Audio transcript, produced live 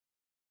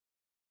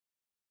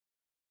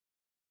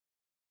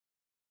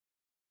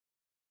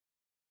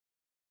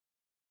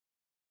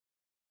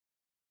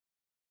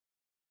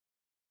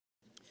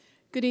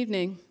Good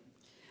evening.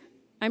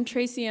 I'm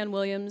Tracy Ann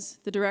Williams,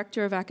 the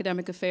Director of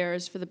Academic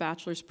Affairs for the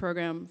Bachelor's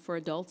Program for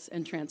Adults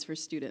and Transfer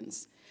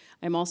Students.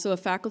 I'm also a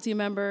faculty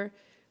member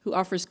who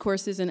offers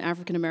courses in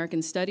African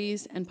American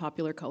Studies and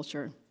Popular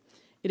Culture.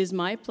 It is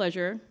my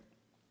pleasure,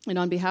 and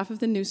on behalf of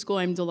the New School,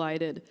 I'm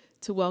delighted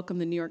to welcome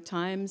the New York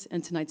Times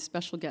and tonight's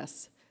special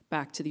guests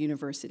back to the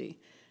university.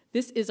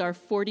 This is our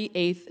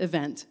 48th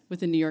event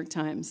with the New York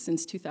Times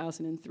since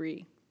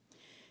 2003.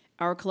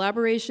 Our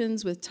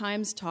collaborations with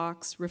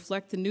TimesTalks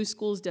reflect the New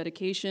School's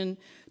dedication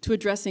to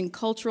addressing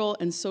cultural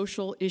and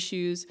social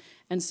issues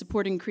and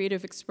supporting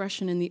creative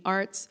expression in the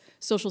arts,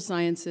 social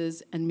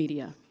sciences, and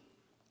media.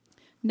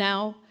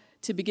 Now,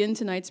 to begin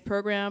tonight's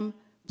program,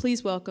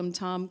 please welcome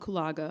Tom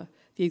Kulaga,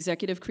 the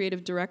Executive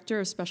Creative Director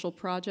of Special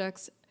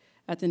Projects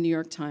at the New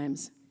York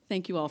Times.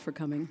 Thank you all for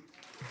coming.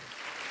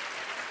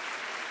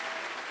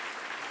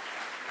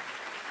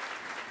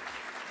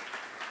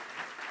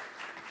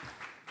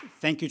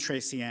 Thank you,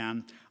 Tracy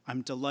Ann.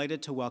 I'm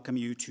delighted to welcome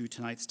you to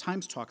tonight's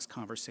TimesTalks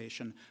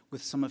conversation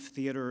with some of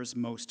theater's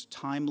most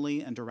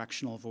timely and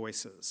directional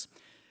voices.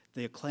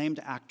 The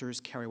acclaimed actors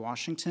Kerry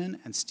Washington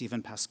and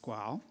Stephen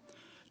Pasquale,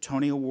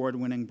 Tony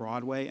Award-winning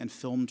Broadway and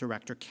film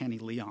director Kenny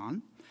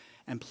Leon,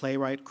 and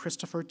playwright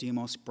Christopher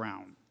Demos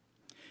Brown.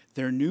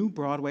 Their new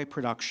Broadway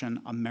production,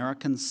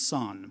 American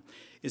Son,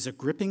 is a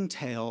gripping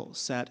tale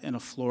set in a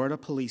Florida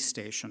police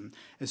station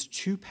as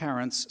two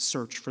parents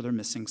search for their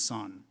missing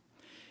son.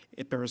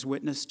 It bears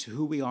witness to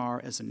who we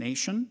are as a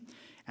nation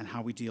and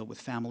how we deal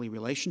with family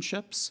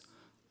relationships,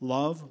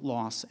 love,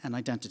 loss, and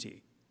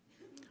identity.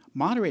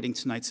 Moderating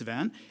tonight's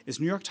event is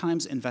New York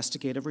Times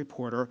investigative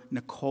reporter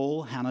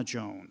Nicole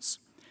Hannah-Jones.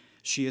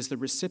 She is the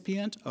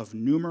recipient of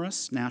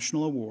numerous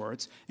national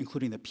awards,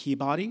 including the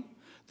Peabody,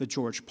 the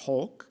George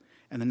Polk,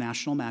 and the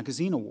National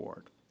Magazine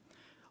Award.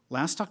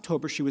 Last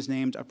October, she was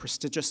named a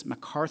prestigious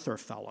MacArthur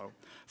Fellow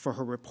for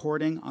her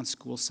reporting on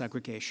school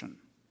segregation.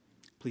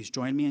 Please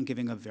join me in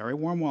giving a very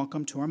warm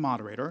welcome to our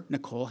moderator,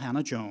 Nicole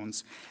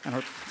Hannah-Jones,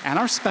 and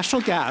our special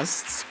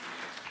guests,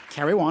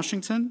 Kerry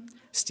Washington,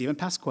 Stephen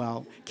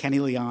Pasquale, Kenny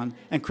Leon,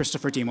 and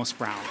Christopher Demos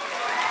Brown.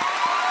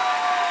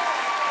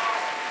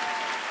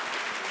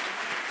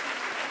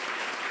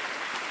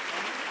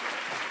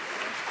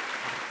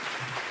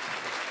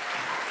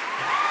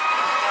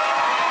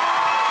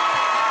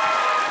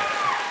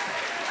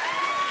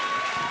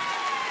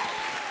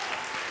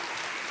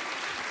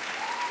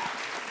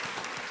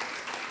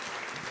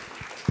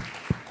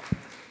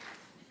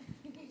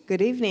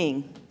 Good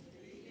evening.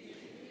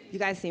 You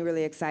guys seem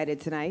really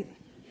excited tonight.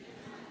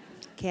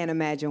 Can't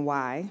imagine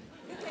why.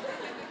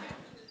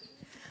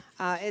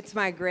 It's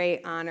my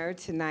great honor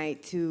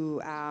tonight to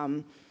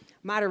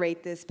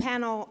moderate this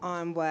panel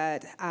on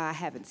what I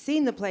haven't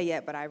seen the play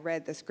yet, but I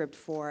read the script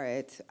for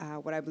it,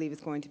 what I believe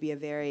is going to be a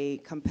very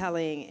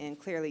compelling and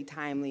clearly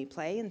timely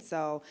play. And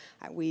so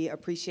we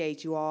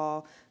appreciate you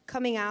all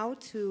coming out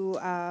to,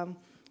 on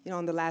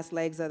the last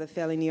legs of the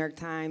failing New York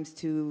Times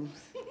to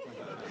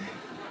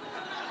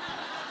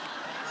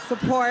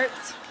support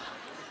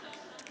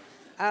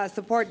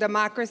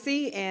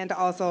democracy and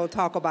also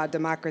talk about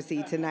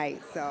democracy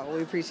tonight. So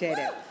we appreciate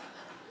it.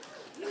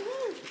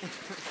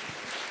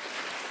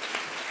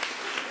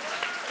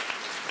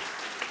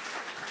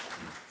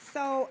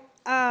 So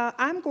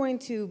I'm going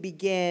to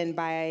begin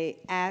by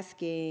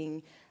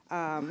asking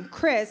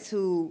Chris,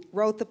 who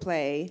wrote the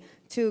play,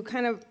 to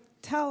kind of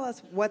tell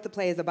us what the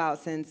play is about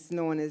since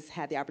no one has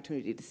had the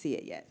opportunity to see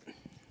it yet.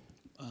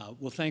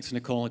 Well, thanks,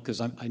 Nicole,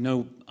 because I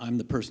know I'm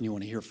the person you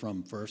want to hear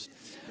from first.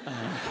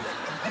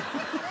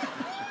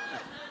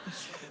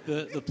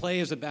 The play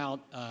is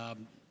about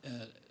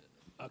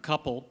a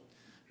couple,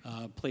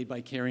 played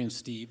by Kerry and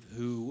Steve,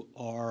 who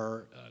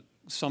are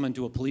summoned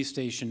to a police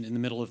station in the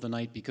middle of the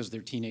night because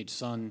their teenage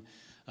son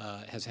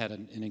has had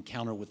an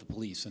encounter with the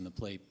police, and the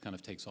play kind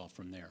of takes off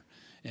from there.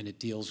 And it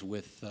deals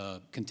with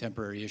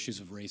contemporary issues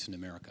of race in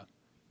America.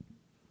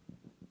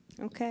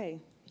 Okay.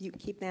 You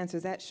keep the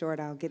answers that short,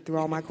 I'll get through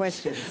all my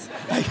questions.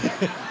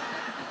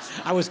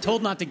 I was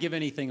told not to give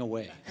anything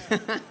away.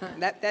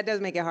 That does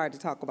make it hard to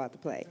talk about the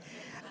play.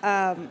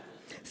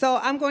 So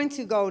I'm going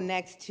to go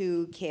next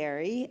to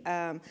Kerry.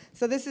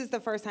 So this is the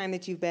first time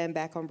that you've been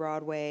back on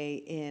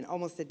Broadway in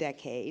almost a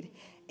decade.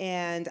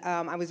 And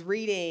I was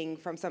reading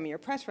from some of your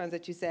press runs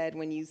that you said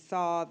when you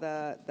saw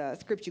the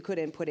script, you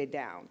couldn't put it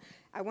down.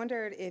 I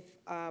wondered if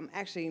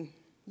actually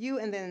you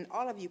and then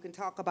all of you can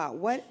talk about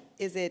what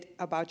is it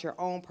about your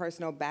own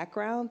personal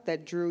background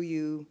that drew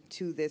you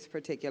to this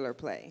particular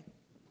play?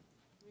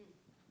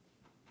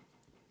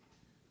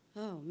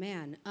 Oh,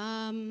 man.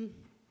 A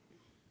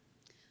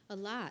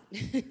lot.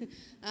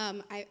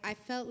 I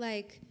felt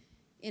like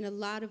in a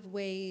lot of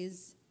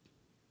ways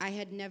I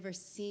had never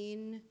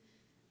seen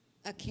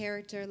a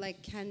character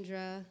like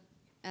Kendra,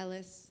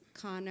 Ellis,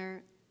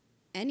 Connor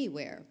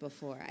anywhere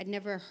before. I'd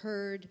never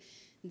heard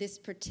this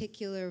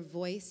particular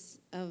voice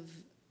of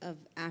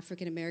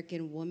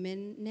African-American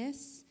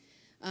womanness,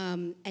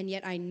 and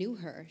yet I knew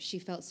her. She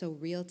felt so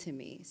real to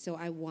me, so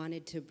I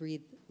wanted to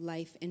breathe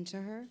life into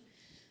her.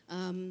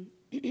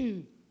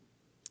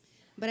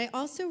 But I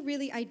also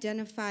really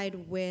identified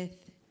with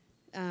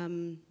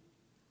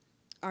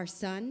our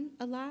son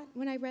a lot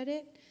when I read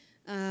it.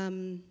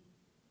 And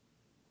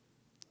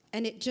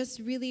it just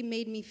really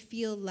made me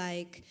feel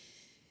like,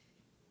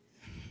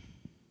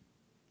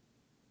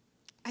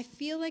 I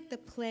feel like the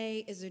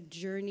play is a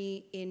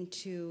journey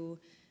into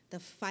the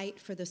fight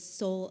for the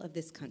soul of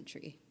this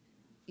country.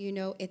 You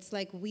know, it's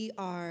like we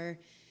are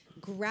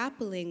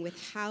grappling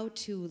with how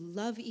to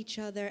love each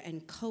other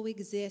and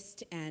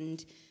coexist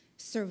and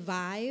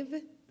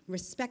survive,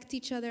 respect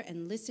each other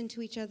and listen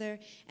to each other,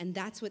 and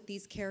that's what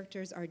these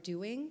characters are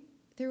doing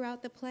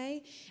throughout the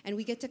play. And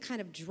we get to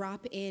kind of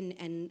drop in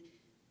and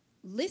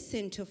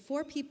listen to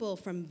four people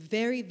from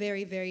very,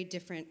 very, very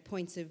different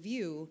points of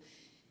view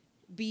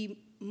be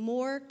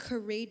more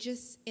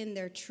courageous in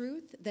their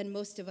truth than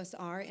most of us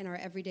are in our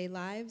everyday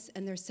lives,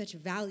 and there's such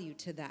value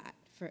to that,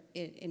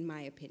 in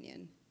my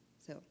opinion.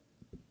 So.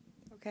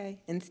 Okay,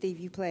 and Steve,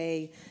 you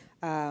play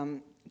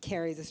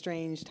Carrie's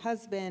estranged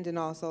husband and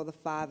also the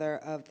father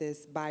of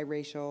this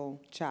biracial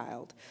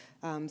child.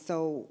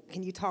 So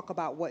can you talk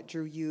about what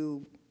drew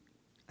you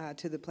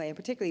to the play, and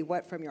particularly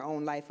what from your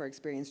own life or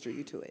experience drew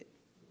you to it?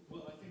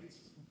 Well, I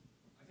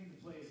think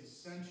the play is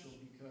essential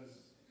because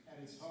at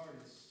its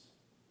heart,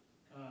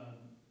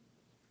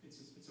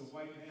 it's a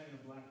white man and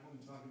a black woman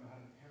talking about how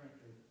to parent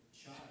their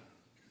child.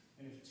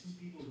 And if two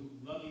people who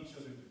love each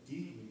other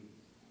deeply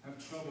have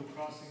trouble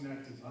crossing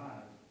that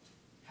divide,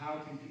 how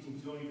can people who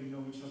don't even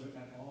know each other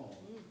at all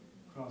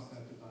cross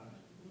that divide?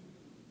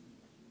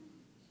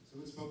 So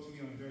it spoke to me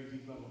on a very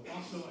deep level.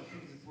 Also, I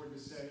think it's important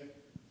to say,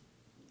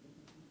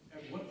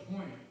 at what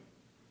point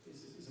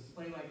is a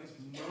play like this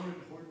more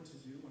important to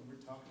do when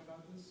we're talking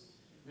about this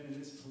than in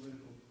this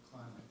political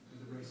climate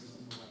with the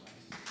racism and the white racism?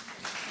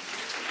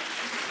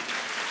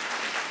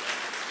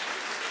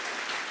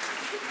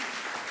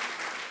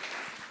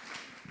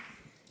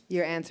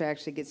 Your answer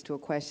actually gets to a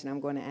question I'm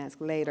going to ask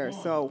later,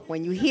 so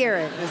when you hear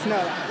it, just know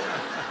that.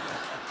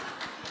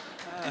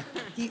 I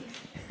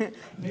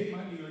paid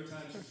my New York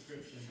Times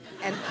subscription.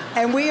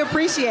 And we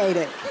appreciate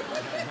it.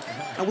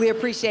 And we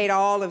appreciate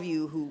all of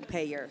you who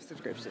pay your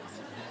subscriptions.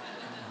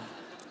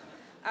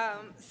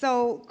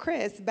 So,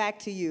 Chris, back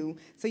to you.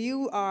 So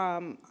you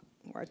were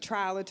a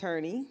trial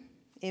attorney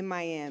in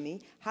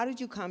Miami. How did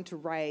you come to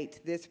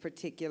write this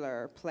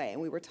particular play?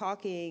 And we were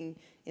talking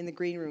in the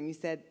green room. You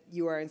said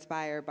you were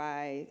inspired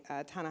by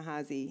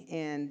Ta-Nehisi,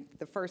 and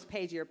the first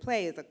page of your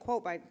play is a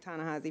quote by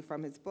Ta-Nehisi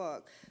from his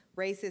book,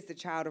 "Race is the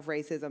child of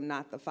racism,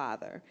 not the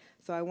father."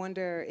 So I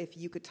wonder if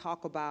you could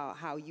talk about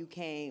how you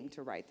came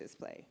to write this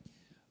play.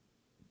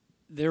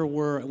 There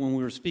were, when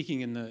we were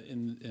speaking in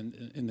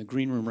the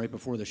green room right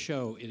before the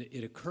show,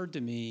 it occurred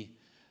to me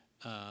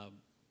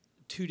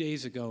 2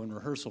 days ago in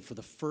rehearsal for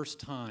the first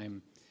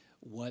time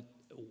what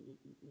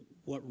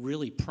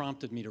really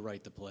prompted me to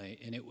write the play,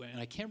 and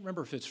I can't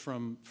remember if it's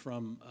from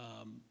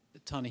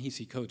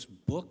Ta-Nehisi Coates'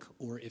 book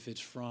or if it's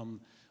from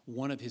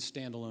one of his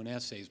standalone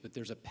essays, but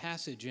there's a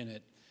passage in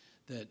it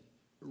that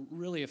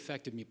really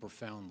affected me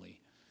profoundly.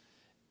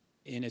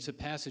 And it's a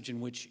passage in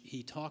which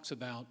he talks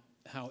about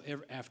how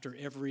after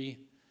every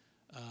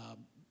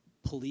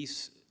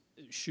police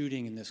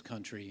shooting in this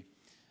country,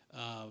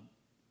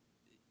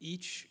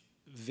 each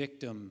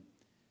victim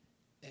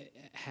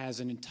has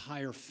an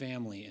entire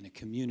family and a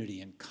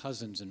community and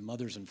cousins and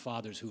mothers and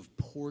fathers who have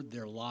poured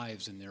their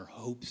lives and their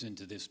hopes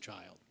into this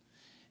child.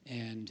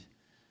 And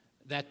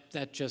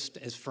that just,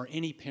 as for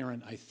any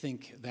parent, I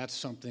think that's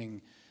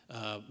something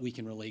we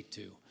can relate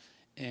to.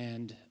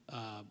 And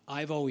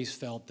I've always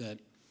felt that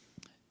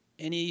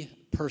any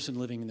person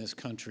living in this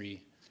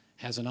country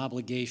has an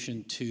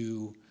obligation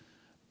to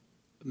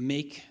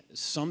make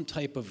some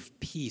type of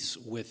peace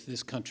with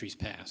this country's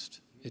past,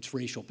 its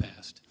racial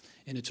past.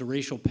 And it's a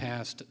racial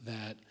past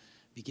that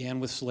began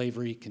with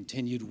slavery,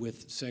 continued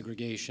with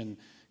segregation,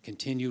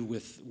 continued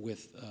with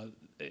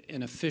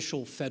an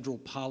official federal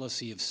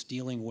policy of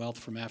stealing wealth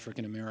from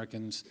African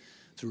Americans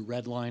through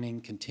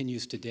redlining,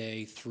 continues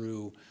today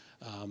through,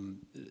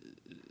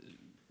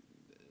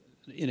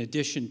 in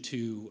addition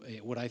to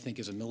what I think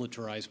is a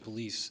militarized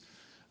police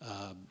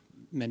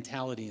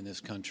mentality in this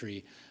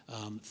country,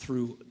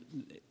 through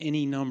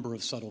any number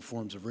of subtle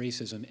forms of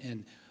racism.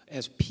 And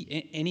as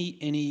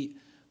any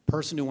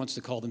person who wants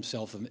to call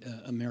themselves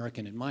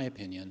American, in my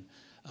opinion,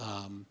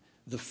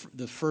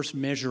 the first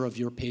measure of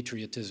your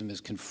patriotism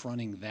is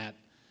confronting that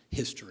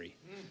history.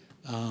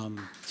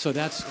 So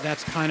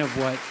that's kind of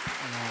what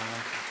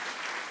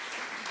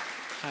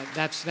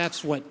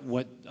that's what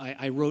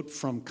I wrote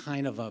from,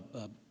 kind of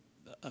a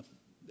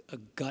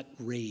gut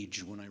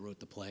rage when I wrote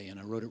the play, and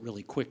I wrote it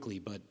really quickly.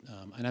 But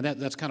and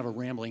that's kind of a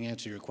rambling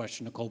answer to your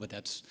question, Nicole, but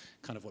that's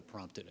kind of what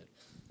prompted it.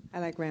 I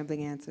like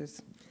rambling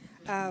answers.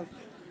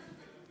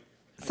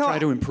 So I try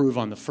to improve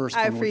on the first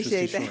one, I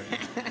appreciate which is too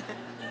that. short.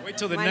 Wait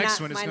till the next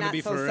one. It's going to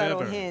be forever.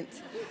 Subtle hint.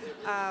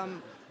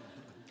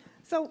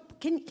 So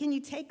can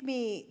you take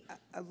me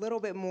a little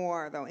bit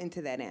more, though,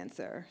 into that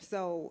answer?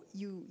 So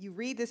you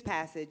read this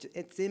passage,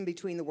 it's in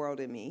between the world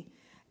and me,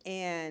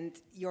 and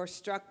you're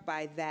struck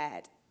by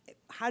that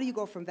how do you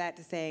go from that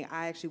to saying,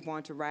 I actually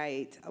want to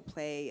write a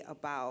play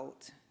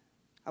about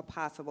a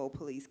possible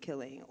police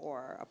killing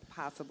or a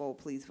possible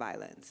police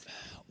violence?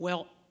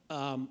 Well,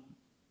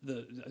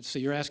 so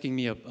you're asking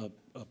me a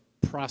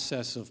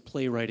process of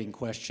playwriting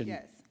question.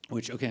 Yes.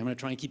 Which, okay, I'm going to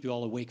try and keep you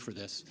all awake for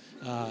this.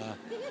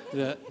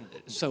 The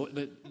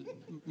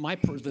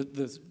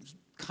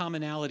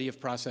commonality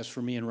of process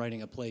for me in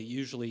writing a play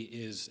usually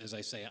is, as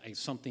I say,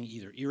 something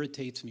either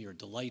irritates me or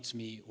delights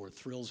me or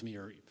thrills me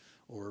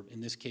or in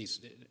this case,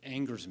 it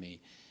angers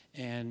me.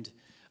 And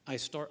I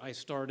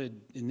started,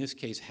 in this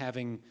case,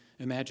 having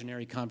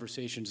imaginary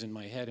conversations in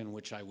my head in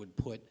which I would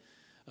put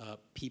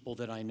people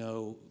that I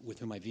know with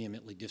whom I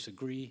vehemently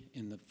disagree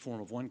in the form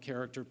of one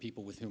character,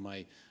 people with whom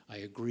I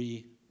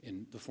agree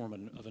in the form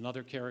of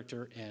another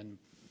character, and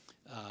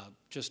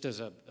just as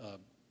a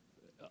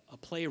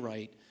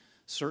playwright,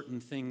 certain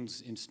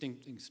things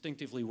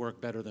instinctively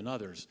work better than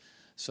others.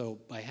 So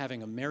by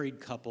having a married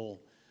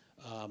couple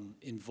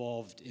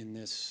involved in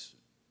this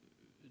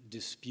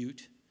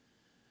dispute,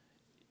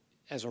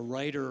 as a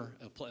writer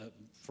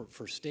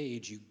for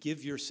stage, you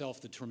give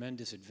yourself the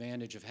tremendous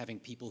advantage of having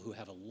people who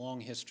have a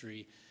long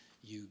history.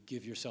 You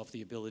give yourself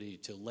the ability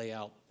to lay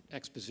out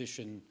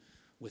exposition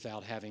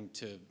without having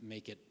to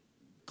make it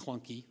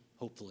clunky,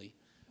 hopefully.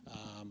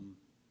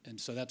 And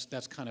so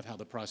that's kind of how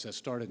the process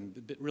started.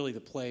 And really,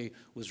 the play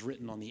was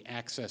written on the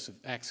axis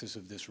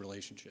of this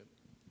relationship.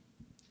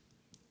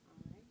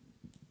 All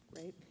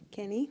right. Great.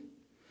 Kenny,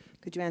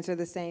 could you answer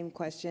the same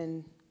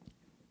question?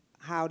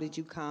 How did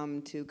you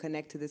come to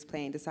connect to this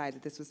play and decide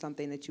that this was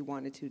something that you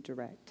wanted to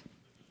direct?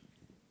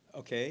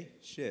 Okay,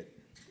 shit.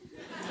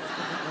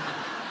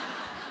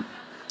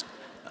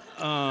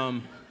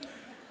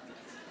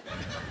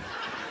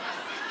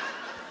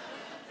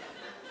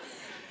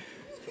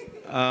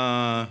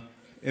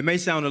 It may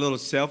sound a little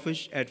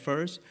selfish at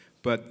first,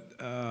 but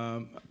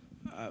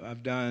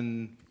I've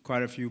done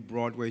quite a few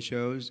Broadway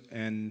shows,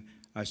 and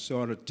I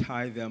sort of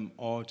tie them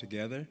all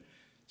together.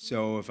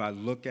 So if I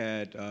look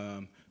at,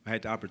 I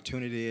had the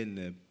opportunity and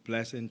the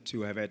blessing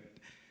to have I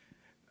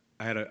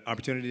had an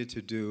opportunity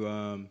to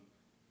do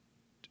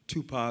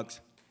Tupac's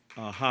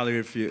Holler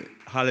If You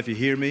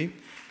Hear Me.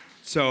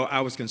 So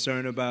I was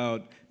concerned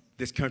about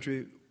this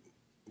country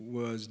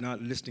was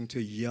not listening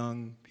to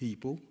young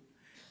people.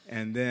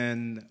 And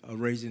then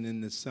Raising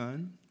in the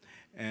Sun.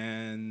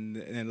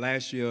 And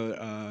last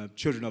year,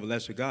 Children of a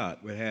Lesser God,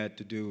 which had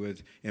to do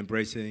with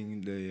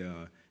embracing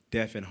the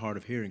deaf and hard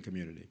of hearing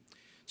community.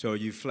 So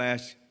you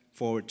flash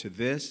forward to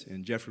this,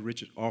 and Jeffrey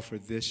Richards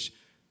offered this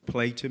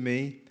play to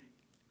me,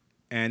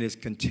 and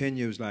it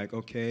continues like,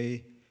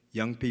 okay,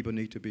 young people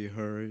need to be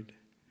heard.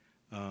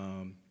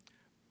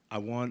 I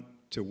want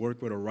to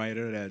work with a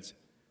writer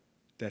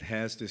that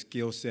has the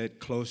skill set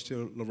close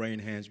to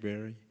Lorraine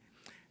Hansberry,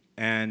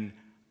 and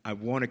I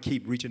want to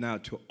keep reaching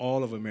out to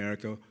all of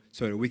America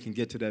so that we can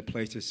get to that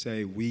place to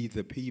say we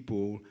the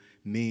people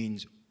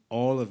means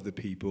all of the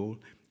people,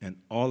 and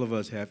all of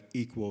us have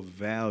equal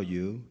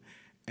value.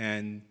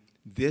 And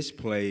this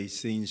play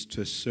seems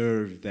to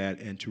serve that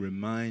and to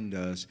remind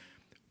us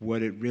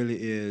what it really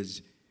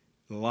is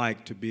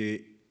like to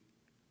be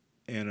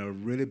in a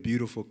really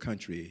beautiful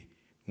country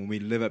when we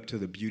live up to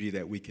the beauty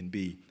that we can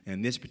be.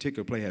 And this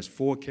particular play has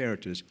 4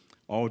 characters,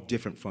 all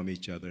different from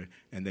each other,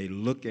 and they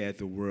look at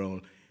the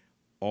world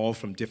all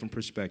from different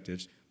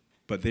perspectives,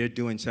 but they're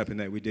doing something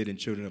that we did in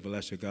Children of a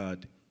Lesser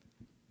God.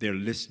 They're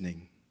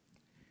listening.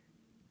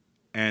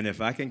 And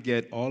if I can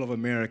get all of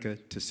America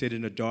to sit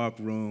in a dark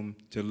room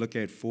to look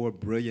at 4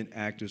 brilliant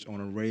actors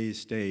on a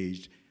raised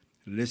stage,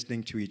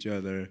 listening to each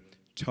other,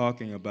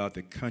 talking about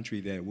the country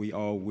that we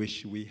all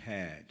wish we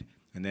had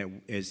and that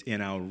is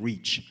in our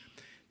reach,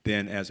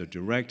 then as a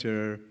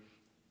director,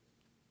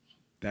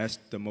 that's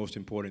the most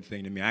important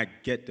thing to me. I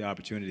get the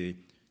opportunity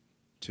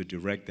to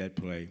direct that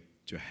play,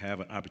 to have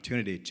an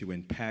opportunity to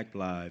impact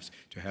lives,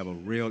 to have a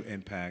real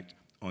impact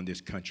on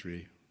this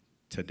country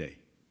today.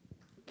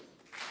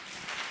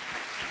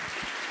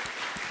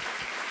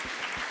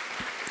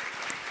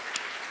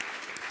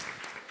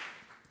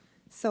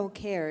 So,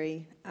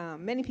 Carrie,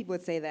 many people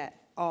would say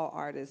that all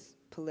art is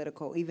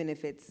political, even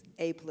if it's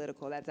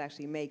apolitical, that's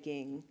actually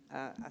making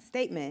a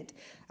statement.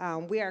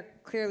 We are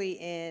clearly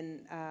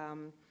in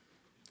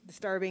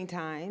disturbing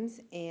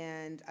times,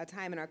 and a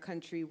time in our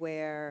country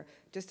where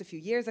just a few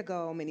years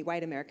ago, many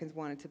white Americans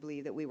wanted to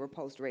believe that we were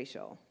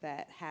post-racial,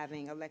 that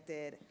having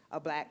elected a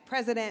black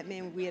president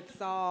meant we had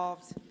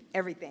solved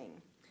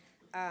everything.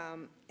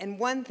 And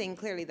one thing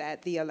clearly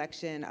that the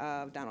election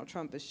of Donald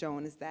Trump has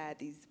shown is that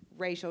these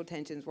racial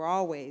tensions were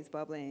always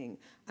bubbling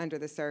under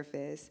the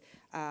surface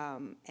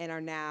and are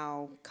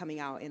now coming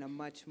out in a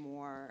much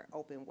more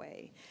open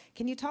way.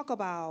 Can you talk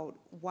about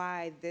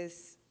why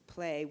this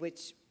play,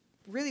 which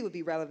really would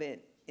be relevant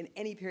in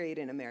any period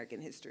in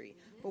American history,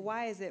 but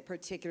why is it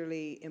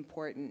particularly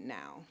important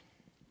now?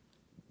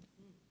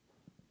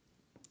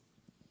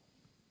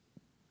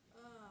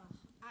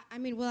 I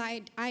mean, well,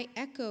 I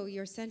echo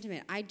your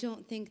sentiment. I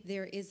don't think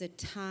there is a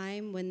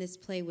time when this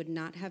play would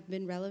not have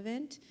been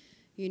relevant.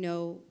 You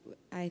know,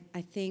 I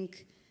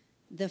think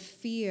the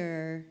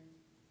fear,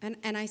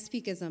 and I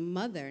speak as a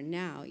mother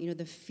now,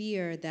 the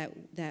fear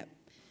that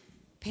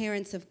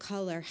parents of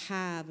color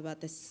have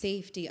about the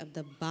safety of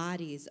the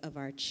bodies of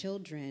our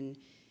children,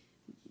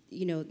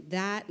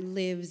 that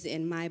lives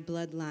in my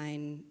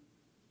bloodline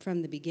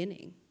from the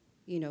beginning.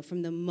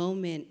 From the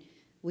moment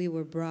we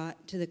were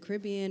brought to the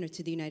Caribbean or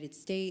to the United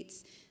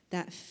States,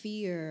 that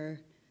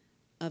fear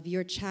of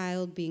your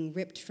child being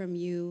ripped from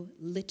you,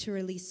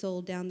 literally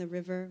sold down the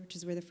river, which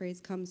is where the phrase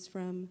comes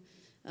from,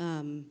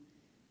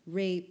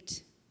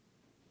 raped,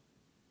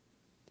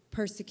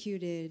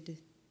 persecuted,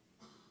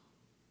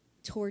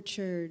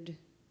 tortured,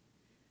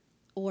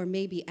 or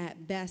maybe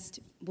at best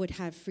would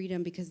have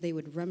freedom because they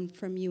would run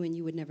from you and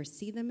you would never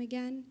see them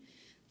again.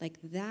 Like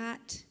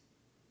that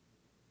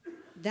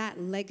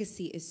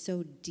legacy is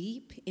so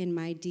deep in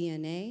my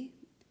DNA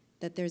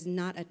that there's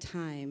not a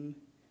time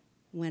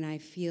when I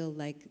feel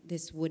like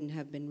this wouldn't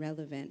have been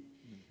relevant.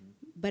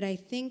 But I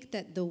think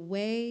that the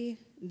way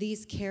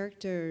these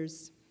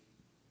characters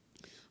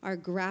are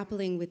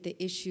grappling with the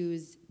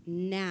issues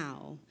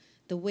now,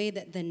 the way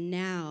that the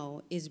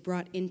now is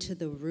brought into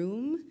the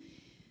room,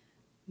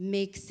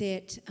 makes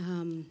it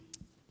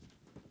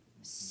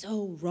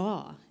so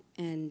raw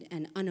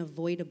and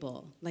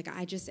unavoidable. Like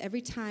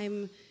every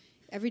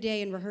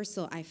day in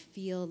rehearsal, I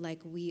feel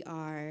like we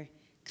are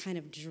kind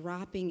of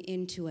dropping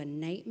into a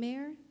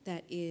nightmare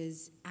that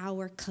is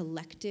our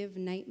collective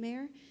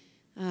nightmare.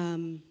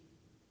 And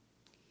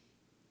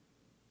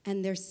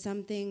there's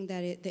something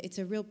that it's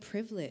a real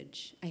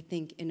privilege, I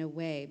think, in a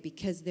way,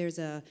 because there's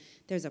a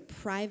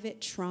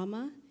private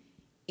trauma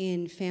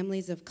in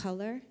families of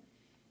color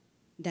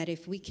that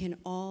if we can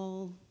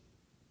all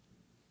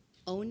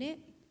own it,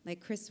 like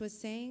Chris was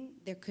saying,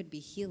 there could be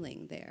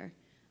healing there.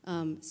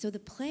 So the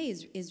play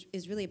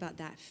is really about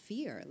that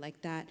fear,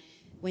 like that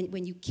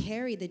when you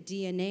carry the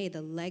DNA,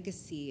 the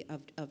legacy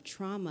of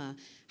trauma,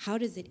 how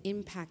does it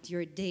impact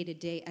your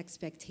day-to-day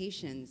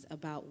expectations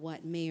about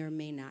what may or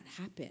may not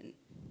happen?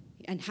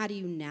 And how do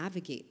you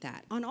navigate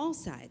that on all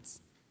sides?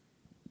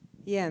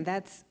 Yeah, and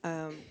that's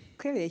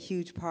clearly a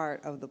huge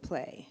part of the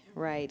play,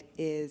 right,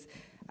 is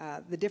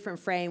the different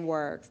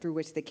frameworks through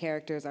which the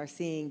characters are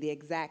seeing the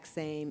exact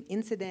same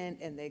incident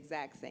and the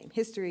exact same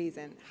histories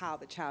and how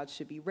the child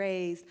should be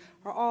raised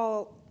are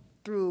all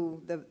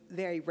through the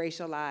very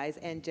racialized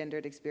and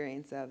gendered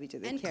experience of each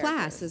of the characters. And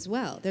class as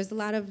well. There's a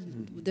lot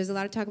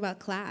of talk about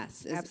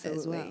class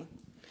as well.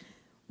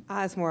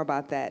 I'll ask more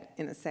about that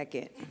in a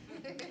second.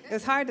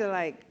 It's hard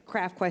to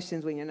craft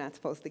questions when you're not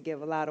supposed to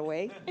give a lot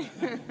away.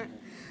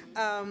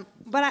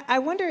 But I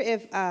wonder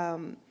if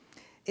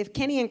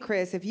Kenny and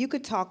Chris, if you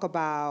could talk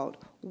about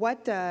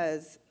what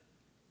does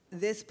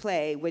this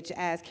play, which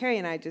as Carrie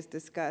and I just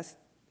discussed,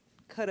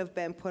 could have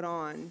been put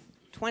on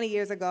 20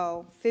 years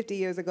ago, 50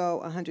 years ago,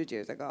 100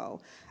 years ago.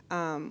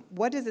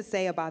 What does it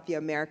say about the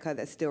America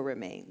that still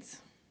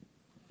remains?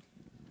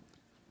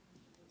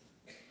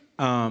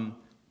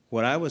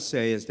 What I would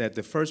say is that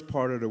the first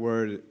part of the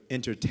word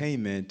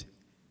entertainment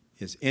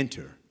is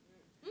enter.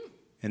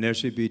 And there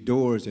should be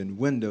doors and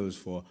windows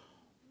for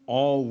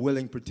all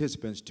willing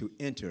participants to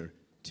enter,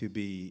 to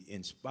be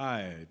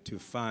inspired, to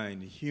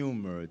find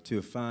humor,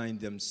 to find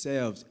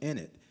themselves in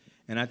it.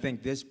 And I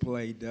think this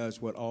play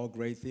does what all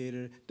great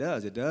theater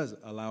does. It does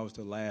allow us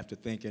to laugh, to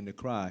think, and to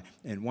cry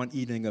in one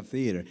evening of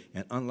theater.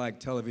 And unlike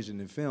television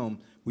and film,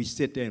 we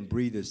sit there and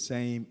breathe the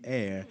same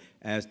air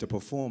as the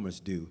performers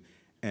do.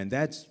 And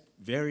that's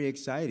very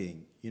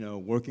exciting.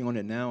 Working on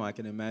it now, I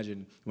can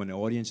imagine when the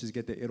audiences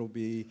get there, it'll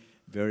be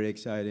very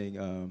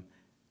exciting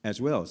as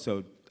well.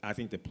 So I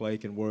think the play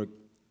can work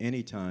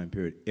any time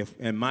period.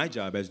 And my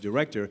job as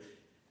director,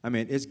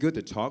 it's good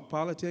to talk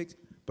politics,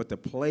 but the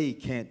play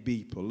can't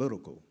be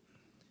political.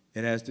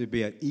 It has to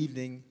be an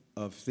evening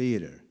of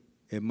theater.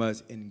 It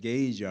must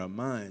engage our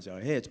minds,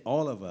 our heads,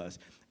 all of us.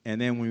 And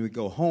then when we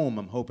go home,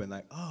 I'm hoping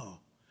oh,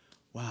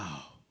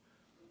 wow,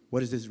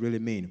 what does this really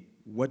mean?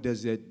 What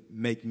does it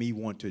make me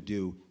want to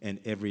do in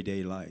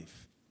everyday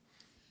life?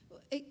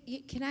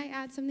 Can I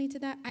add something to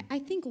that? I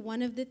think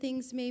one of the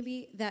things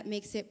maybe that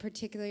makes it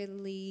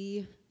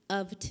particularly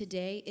of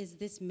today is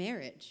this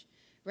marriage,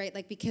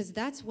 right? Because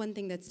that's one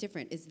thing that's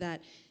different, is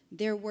that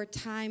there were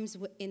times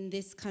in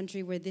this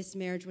country where this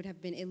marriage would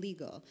have been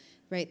illegal,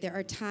 right? There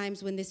are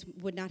times when this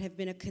would not have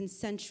been a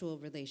consensual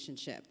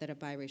relationship, that a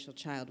biracial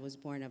child was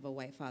born of a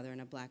white father and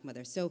a black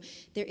mother. So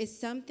there is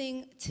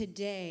something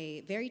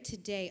today, very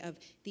today, of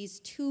these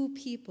two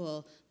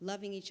people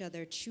loving each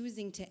other,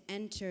 choosing to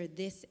enter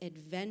this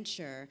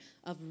adventure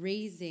of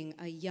raising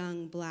a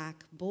young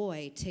black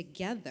boy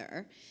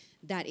together,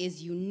 that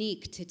is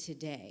unique to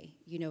today.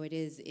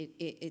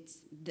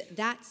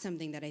 That's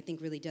something that I think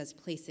really does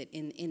place it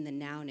in the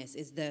nowness,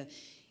 is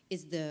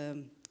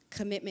the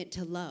commitment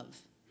to love,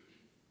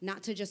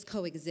 not to just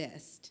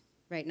coexist,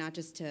 right? Not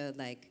just to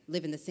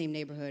live in the same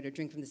neighborhood or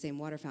drink from the same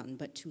water fountain,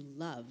 but to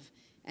love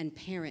and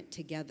parent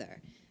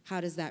together.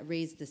 How does that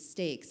raise the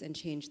stakes and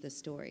change the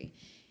story?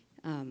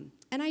 And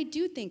I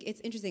do think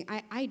it's interesting.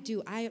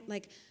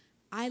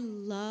 I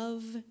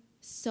love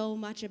so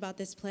much about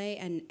this play,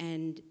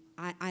 and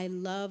I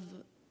love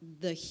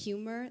the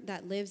humor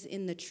that lives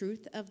in the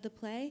truth of the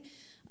play.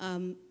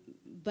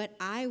 But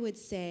I would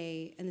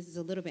say, and this is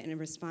a little bit in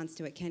response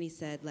to what Kenny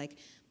said, like,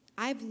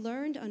 I've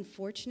learned,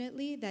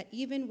 unfortunately, that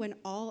even when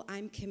all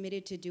I'm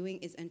committed to doing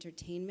is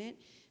entertainment,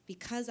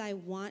 because I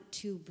want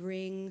to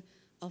bring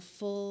a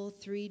full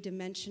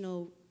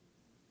three-dimensional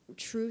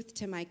truth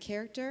to my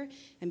character,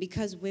 and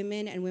because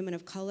women and women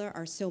of color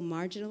are so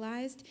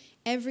marginalized,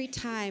 every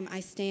time I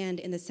stand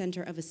in the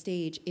center of a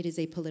stage, it is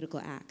a political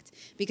act,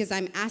 because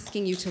I'm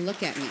asking you to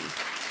look at me.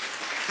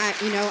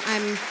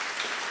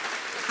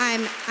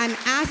 I'm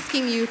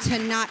asking you to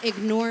not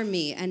ignore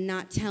me and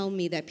not tell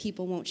me that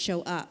people won't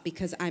show up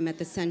because I'm at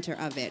the center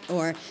of it,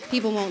 or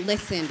people won't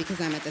listen because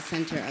I'm at the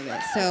center of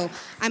it. So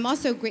I'm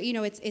also great,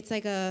 it's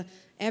like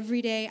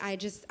every day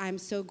I'm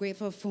so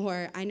grateful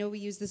for, I know we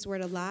use this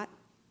word a lot,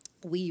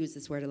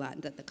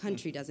 that the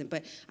country doesn't,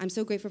 but I'm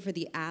so grateful for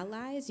the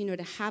allies,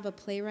 to have a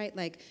playwright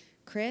like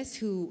Chris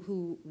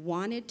who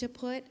wanted to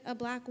put a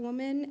black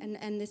woman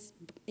and this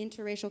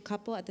interracial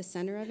couple at the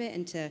center of it,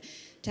 and to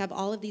have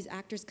all of these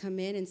actors come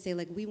in and say,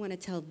 like, we want to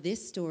tell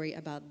this story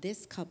about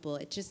this couple.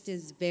 It just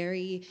is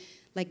very,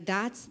 like,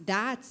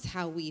 that's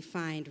how we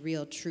find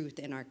real truth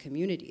in our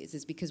communities,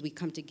 is because we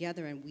come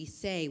together and we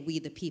say we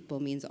the people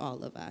means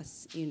all of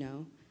us,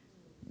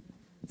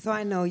 So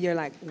I know you're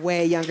like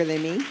way younger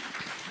than me.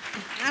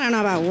 I don't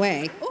know about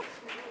way. Ooh.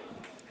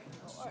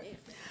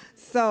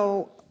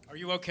 So. Are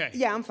you okay?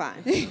 Yeah, I'm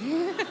fine.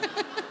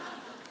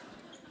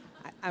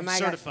 I might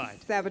get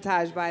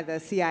sabotaged by the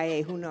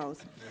CIA, who knows?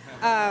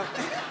 But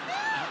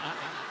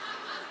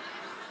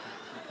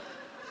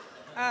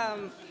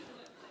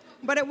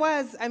it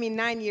was,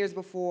 9 years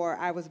before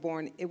I was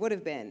born, it would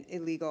have been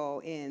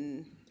illegal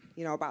in,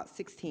 about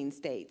 16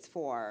 states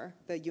for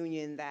the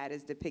union that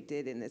is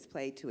depicted in this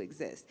play to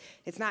exist.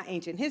 It's not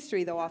ancient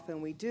history, though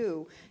often we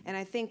do. And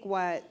I think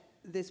what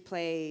this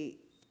play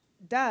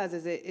does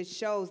is it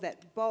shows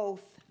that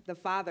both the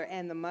father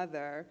and the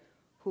mother,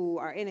 who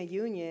are in a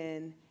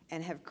union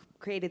and have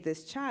created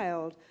this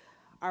child,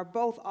 are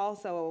both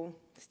also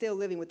still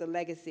living with the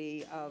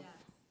legacy of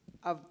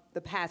the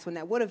past when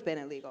that would have been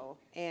illegal,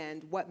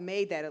 and what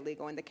made that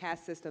illegal, and the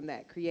caste system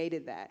that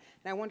created that.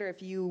 And I wonder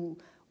if you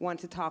want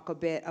to talk a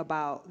bit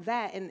about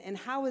that, and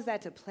how is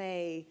that to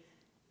play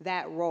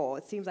that role?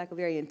 It seems like a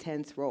very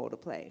intense role to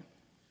play.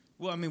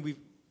 Well,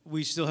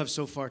 we still have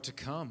so far to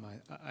come,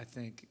 I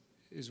think,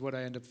 is what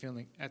I end up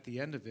feeling at the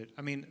end of it.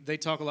 They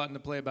talk a lot in the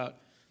play about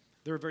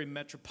they're a very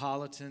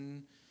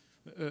metropolitan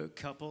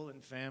couple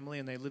and family,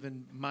 and they live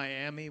in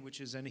Miami, which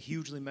is a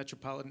hugely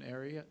metropolitan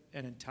area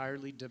and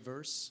entirely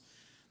diverse.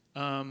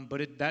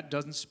 But that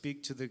doesn't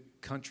speak to the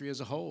country as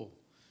a whole.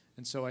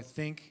 And so I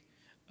think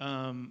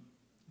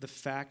the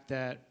fact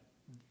that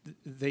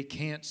they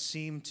can't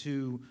seem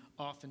to,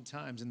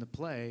 oftentimes in the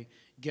play,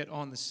 get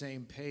on the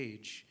same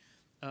page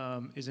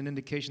is an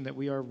indication that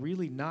we are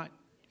really not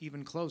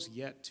even close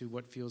yet to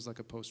what feels like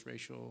a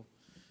post-racial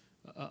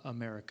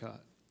America.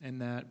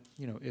 And that,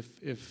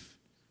 if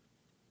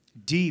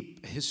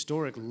deep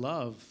historic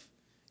love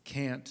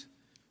can't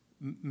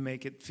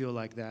make it feel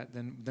like that,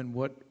 then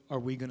what are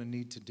we going to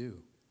need to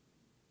do,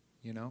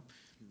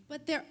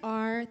 But there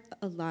are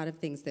a lot of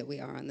things that we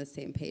are on the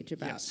same page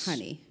about, yes.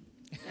 Honey.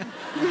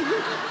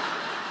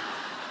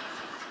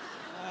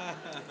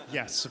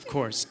 Yes, of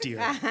course, dear.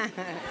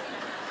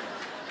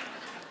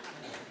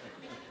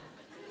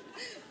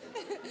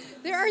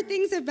 There are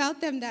things about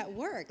them that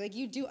work. Like,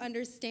 you do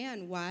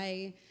understand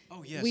why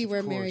we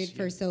were married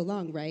for so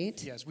long,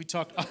 right? Yes, we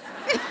talked.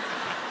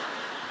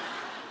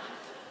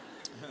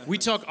 We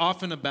talk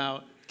often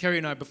about, Carrie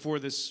and I, before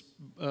this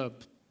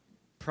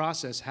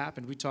process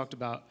happened, we talked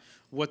about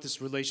what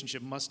this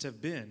relationship must have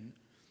been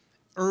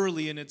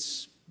early in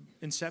its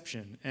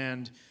inception,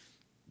 and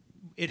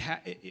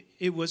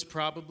it was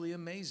probably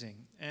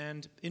amazing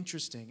and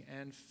interesting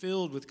and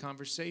filled with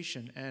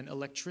conversation and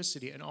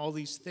electricity and all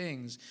these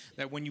things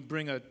that when you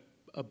bring a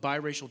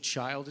biracial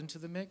child into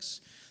the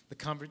mix,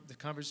 the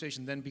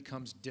conversation then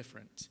becomes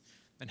different,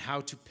 and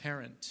how to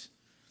parent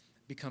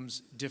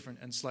becomes different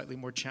and slightly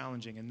more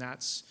challenging, and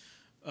that's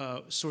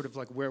sort of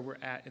like where we're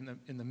at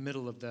in the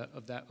middle of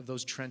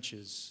those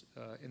trenches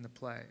in the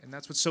play, and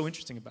that's what's so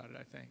interesting about it,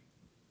 I think.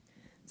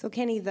 So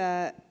Kenny,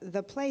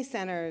 the play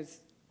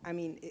centers,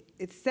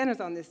 it centers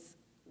on this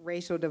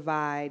racial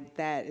divide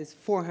that is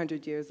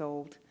 400 years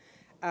old,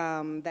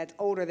 that's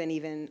older than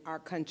even our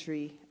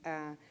country,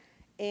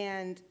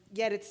 and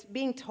yet it's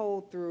being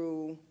told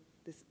through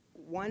this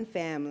one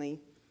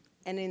family,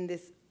 and in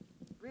this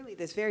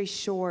very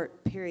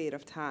short period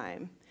of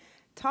time.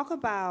 Talk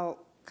about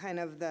kind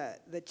of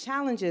the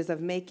challenges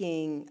of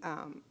making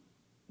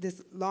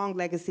this long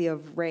legacy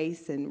of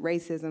race and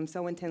racism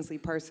so intensely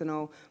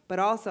personal, but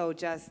also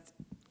just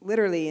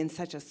literally in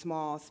such a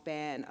small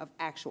span of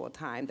actual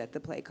time that the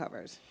play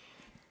covers.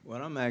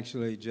 Well, I'm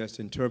actually just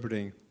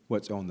interpreting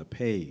what's on the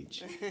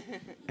page.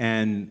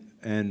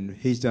 and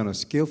he's done a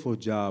skillful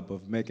job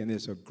of making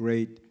this a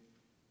great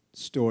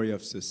story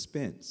of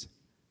suspense.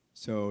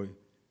 So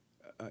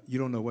you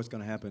don't know what's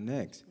going to happen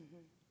next.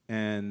 Mm-hmm.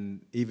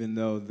 And even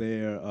though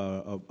they're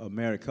a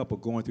married couple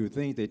going through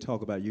things, they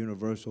talk about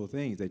universal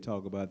things. They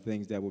talk about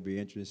things that will be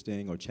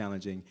interesting or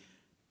challenging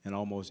in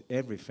almost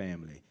every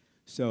family.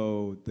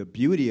 So the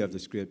beauty of the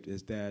script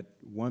is that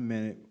 1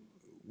 minute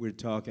we're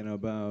talking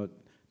about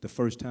the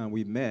first time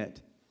we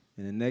met,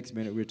 and the next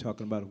minute we're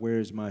talking about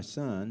where's my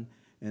son,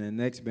 and the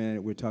next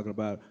minute we're talking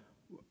about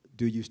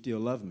do you still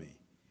love me?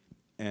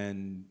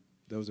 And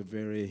those are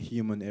very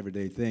human,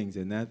 everyday things,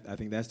 and that I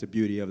think that's the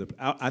beauty of the.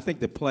 I think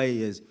the play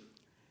is,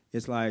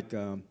 it's like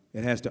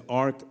it has the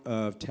arc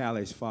of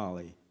Tally's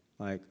Folly,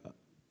 like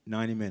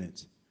 90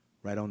 minutes,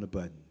 right on the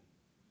button,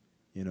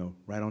 you know,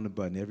 right on the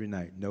button every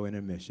night, no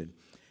intermission,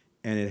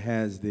 and it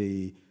has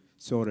the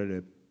sort of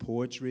the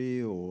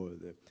poetry or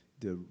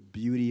the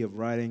beauty of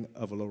writing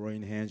of a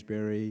Lorraine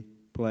Hansberry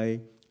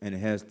play, and it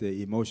has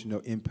the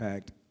emotional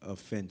impact of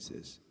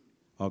Fences.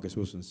 August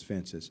Wilson's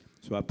Fences.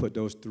 So I put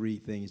those three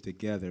things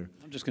together.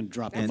 I'm just going to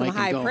drop the That's mic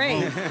some and go high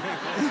praise.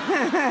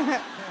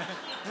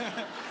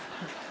 home.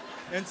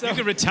 And so You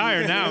can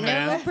retire now, No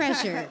man.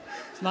 pressure.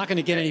 It's not going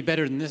to get any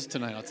better than this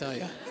tonight, I'll tell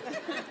you.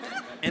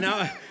 And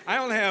I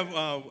only have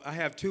I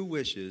have 2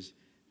 wishes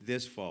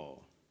this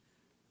fall.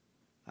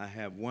 I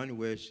have one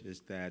wish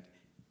is that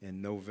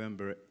in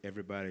November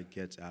everybody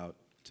gets out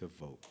to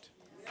vote.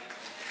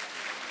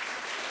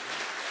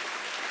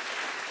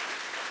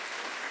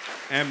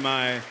 And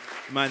my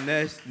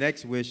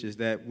next wish is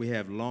that we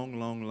have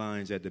long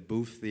lines at the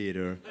Booth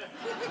Theater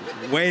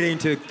waiting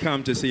to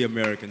come to see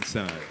American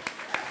Son.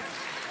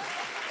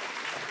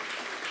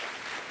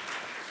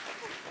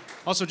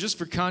 Also, just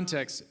for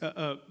context,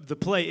 the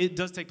play, it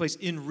does take place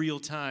in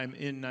real time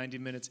in 90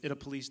 minutes at a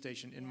police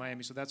station in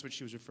Miami. So that's what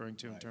she was referring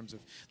to in terms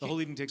of the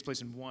whole evening takes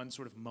place in one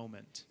sort of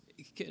moment.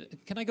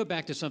 Can I go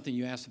back to something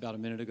you asked about a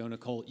minute ago,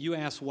 Nicole? You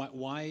asked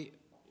why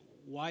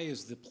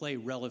is the play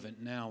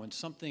relevant now? And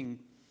something,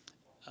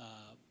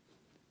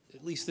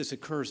 at least this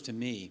occurs to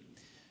me,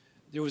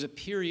 there was a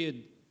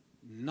period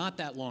not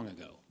that long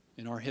ago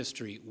in our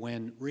history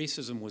when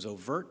racism was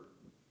overt,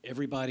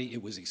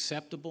 it was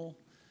acceptable,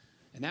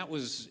 and that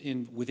was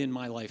within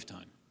my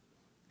lifetime.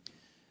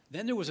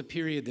 Then there was a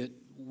period that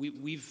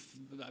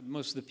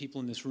most of the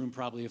people in this room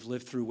probably have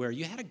lived through where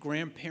you had a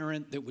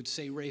grandparent that would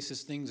say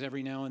racist things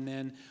every now and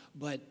then,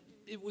 but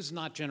it was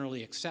not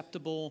generally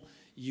acceptable.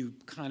 You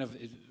kind of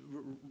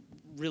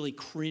really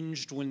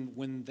cringed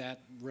when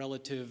that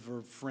relative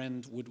or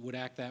friend would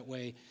act that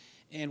way,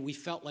 and we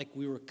felt like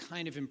we were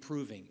kind of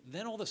improving.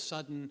 Then all of a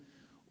sudden,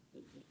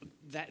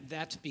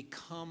 that's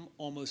become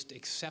almost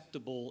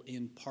acceptable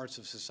in parts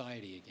of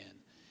society again.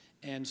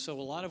 And so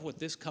a lot of what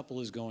this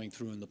couple is going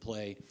through in the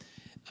play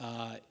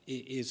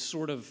is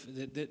sort of,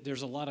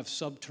 there's a lot of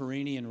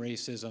subterranean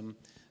racism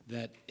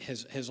that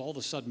has all of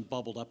a sudden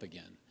bubbled up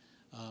again.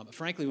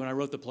 Frankly, when I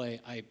wrote the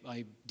play,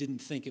 I didn't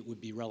think it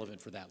would be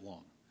relevant for that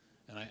long.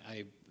 And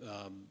I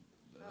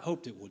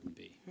hoped it wouldn't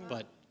be.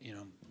 But, you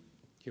know,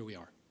 here we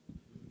are.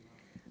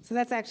 So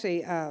that's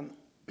actually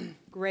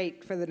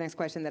great for the next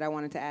question that I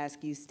wanted to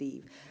ask you,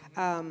 Steve.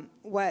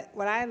 What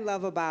I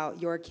love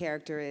about your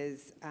character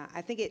is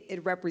I think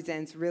it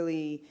represents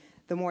really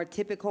the more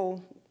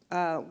typical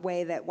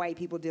way that white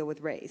people deal with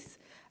race.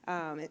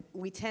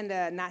 We tend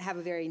to not have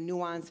a very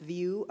nuanced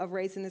view of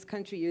race in this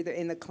country. You're either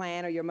in the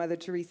Klan or you're Mother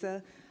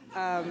Teresa.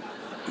 And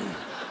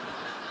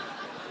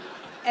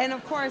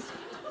of course,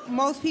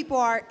 most people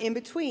are in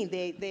between.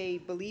 They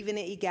believe in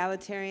an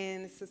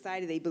egalitarian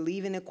society. They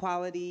believe in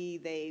equality.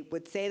 They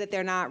would say that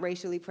they're not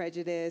racially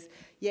prejudiced.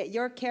 Yet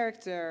your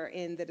character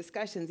in the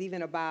discussions,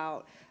 even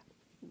about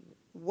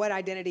what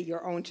identity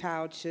your own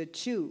child should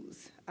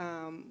choose,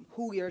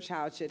 who your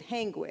child should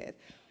hang with,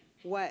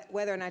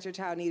 whether or not your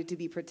child needed to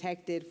be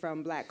protected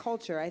from black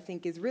culture, I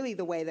think is really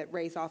the way that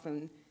race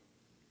often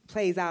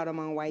plays out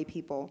among white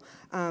people.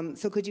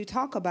 So could you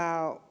talk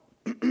about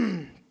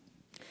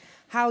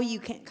how you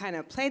can kind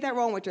of play that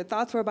role and what your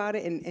thoughts were about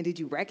it, and did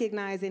you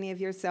recognize any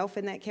of yourself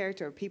in that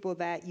character, or people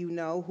that you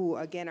know who,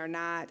 again, are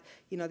not,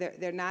 you know,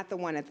 they're not the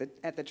one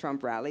at the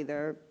Trump rally,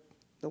 they're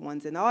the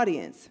ones in the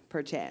audience,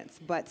 perchance,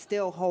 but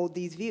still hold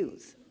these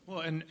views? Well,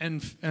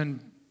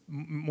 and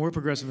more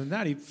progressive than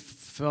that, he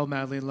fell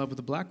madly in love with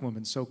a black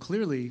woman. So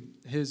clearly,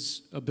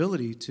 his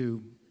ability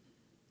to,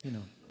 you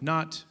know,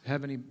 not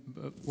have any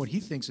what he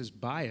thinks is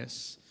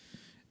bias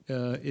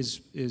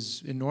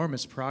is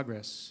enormous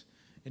progress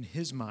in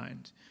his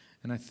mind.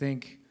 And I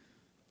think,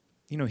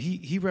 you know,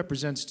 he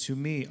represents to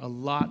me a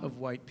lot of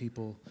white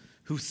people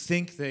who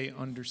think they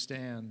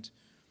understand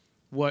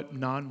what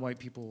non-white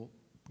people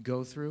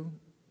go through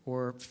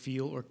or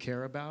feel or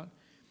care about.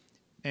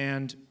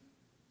 And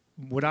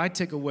what I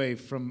take away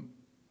from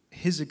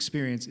his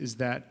experience is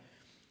that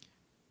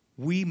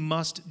we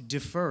must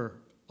defer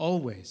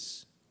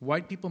always.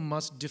 White people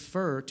must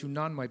defer to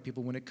non-white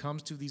people when it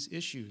comes to these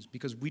issues,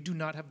 because we do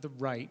not have the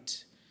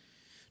right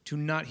to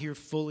not hear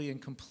fully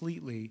and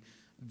completely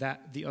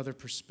the other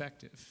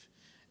perspective.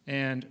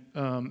 And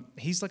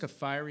he's like a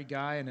fiery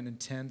guy and an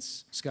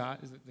intense, Scott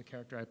is the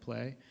character I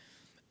play.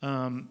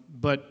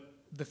 But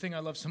the thing I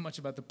love so much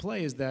about the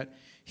play is that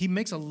he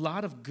makes a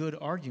lot of good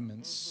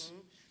arguments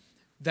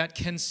that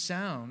can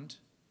sound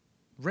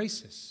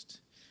racist.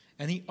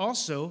 And he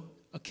also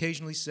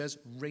occasionally says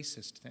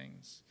racist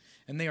things,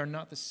 and they are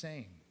not the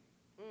same.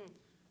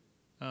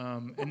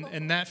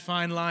 And that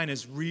fine line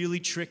is really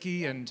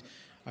tricky, and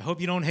I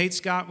hope you don't hate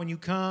Scott when you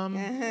come.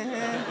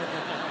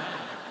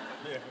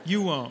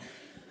 You won't.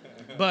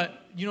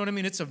 But, you know what I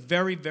mean? It's a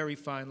very, very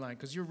fine line,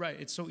 because you're right.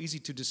 It's so easy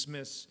to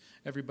dismiss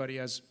everybody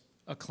as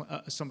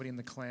somebody in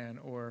the Klan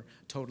or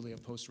totally a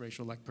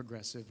post-racial, like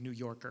progressive New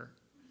Yorker.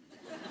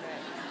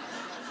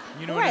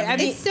 You know what I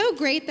mean? It's so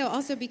great, though,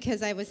 also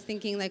because I was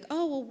thinking, like,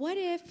 oh, well,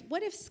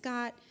 what if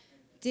Scott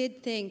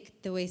did think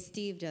the way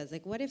Steve does?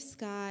 Like, what if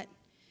Scott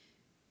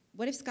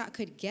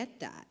could get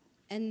that?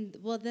 And,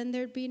 well, then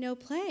there'd be no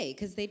play,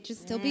 because they'd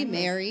just still be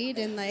married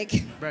and,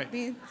 like, right.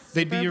 be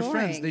They'd be your super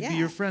friends. boring. They'd be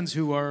your friends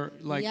who are,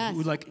 like,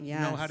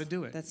 know how to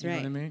do it. That's you right.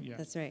 know what I mean? Yeah.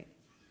 That's right.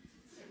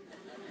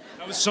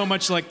 That was so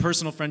much like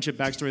personal friendship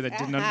backstory that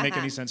did not make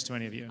any sense to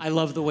any of you. I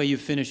love the way you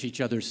finish each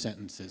other's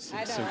sentences.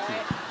 I It's know, so cute.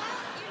 right?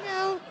 You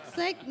know, it's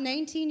like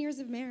 19 years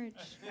of marriage.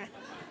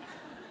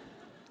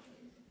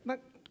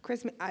 But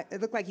Chris,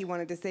 it looked like you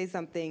wanted to say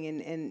something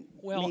and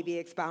Well- maybe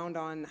expound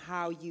on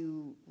how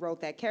you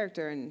wrote that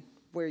character and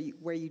where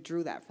you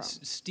drew that from.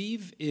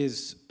 Steve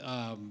is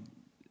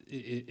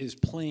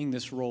playing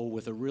this role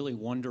with a really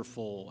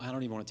wonderful. I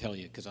don't even want to tell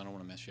you because I don't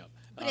want to mess you up.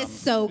 But it's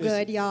so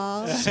good,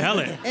 y'all. Tell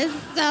it. It's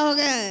so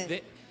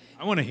good.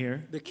 I want to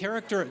hear. The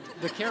character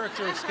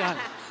of Scott.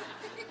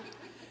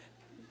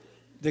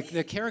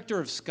 The character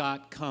of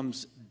Scott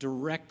comes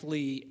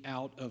directly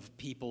out of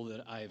people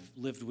that I've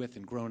lived with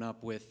and grown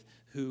up with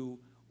who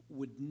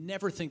would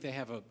never think they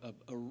have a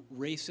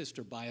racist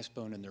or biased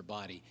bone in their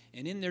body.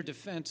 And in their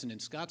defense, and in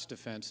Scott's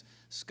defense,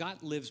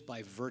 Scott lives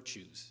by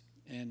virtues.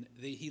 And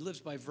he lives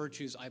by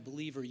virtues I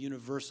believe are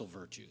universal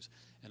virtues.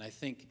 And I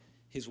think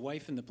his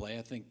wife in the play,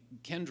 I think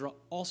Kendra,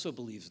 also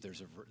believes the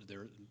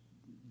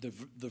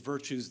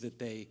virtues that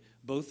they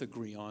both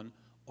agree on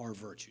are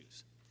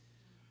virtues.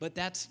 But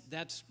that's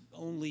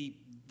only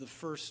the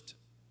first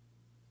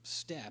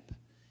step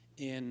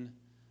in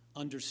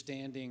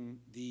understanding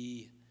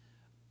the,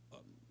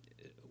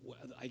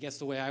 I guess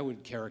the way I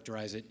would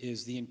characterize it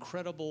is the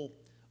incredible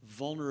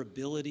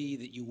vulnerability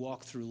that you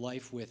walk through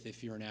life with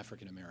if you're an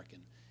African American.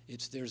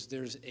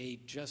 There's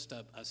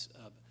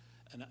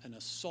an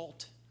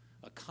assault,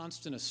 a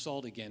constant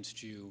assault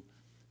against you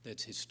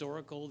that's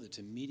historical, that's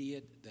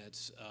immediate,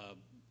 that's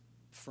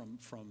from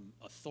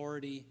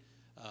authority,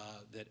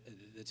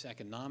 that's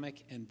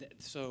economic, and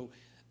so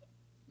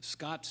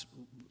Scott's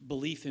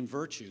belief in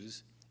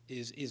virtues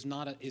is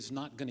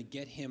not going to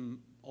get him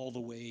all the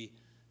way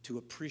to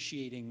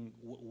appreciating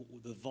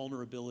the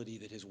vulnerability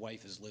that his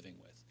wife is living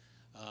with,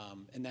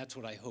 and that's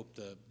what I hope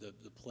the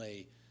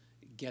play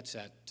gets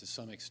at to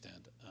some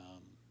extent.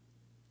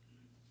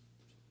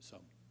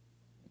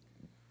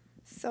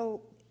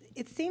 So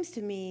it seems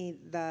to me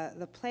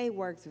the play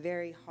works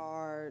very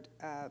hard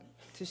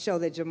to show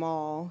that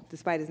Jamal,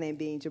 despite his name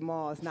being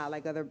Jamal, is not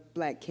like other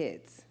black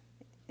kids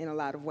in a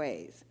lot of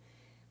ways,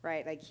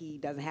 right? Like he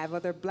doesn't have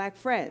other black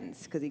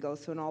friends because he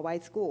goes to an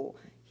all-white school.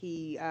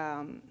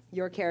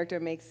 Your character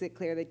makes it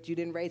clear that you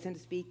didn't raise him to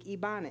speak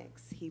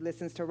Ebonics. He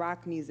listens to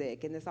rock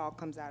music, and this all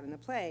comes out in the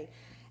play.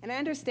 And I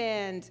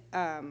understand,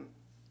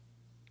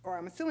 or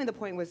I'm assuming the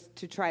point was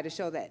to try to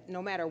show that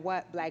no matter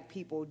what black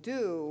people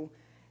do,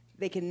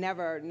 they can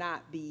never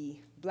not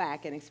be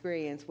black and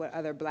experience what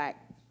other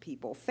black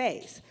people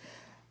face.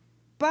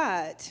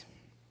 But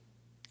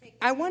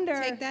I wonder...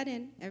 Take that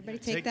in. Everybody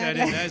take that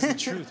that in. That is the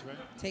truth, right?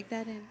 Take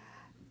that in.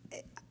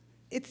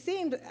 It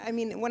seemed, I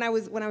mean, when I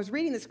was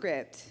reading the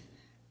script,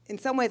 in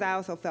some ways I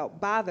also felt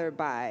bothered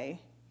by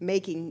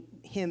making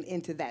him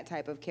into that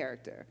type of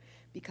character.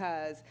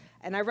 Because,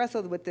 and I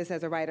wrestled with this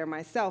as a writer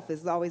myself,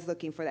 is always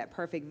looking for that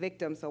perfect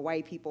victim so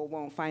white people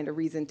won't find a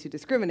reason to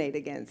discriminate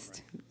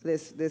against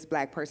this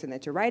black person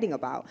that you're writing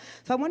about.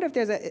 So I wonder if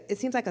it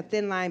seems like a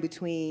thin line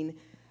between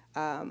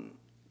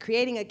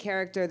creating a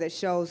character that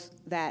shows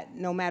that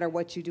no matter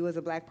what you do as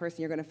a black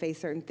person, you're gonna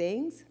face certain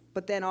things,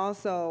 but then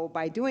also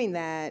by doing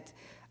that,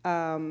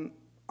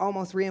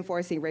 almost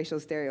reinforcing racial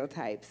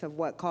stereotypes of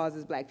what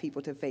causes black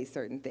people to face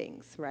certain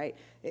things, right?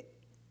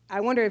 I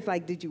wonder if,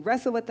 like, did you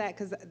wrestle with that?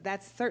 Because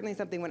that's certainly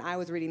something when I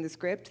was reading the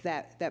script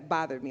that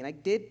bothered me.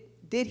 Like, did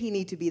he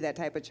need to be that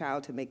type of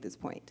child to make this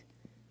point?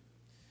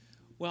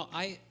 Well,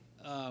 I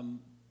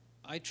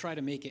try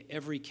to make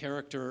every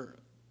character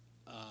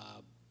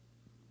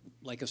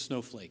like a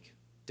snowflake,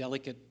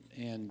 delicate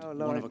and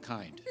one of a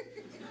kind.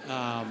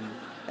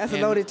 That's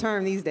a loaded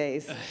term these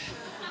days.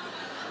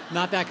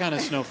 Not that kind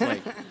of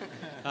snowflake.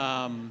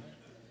 And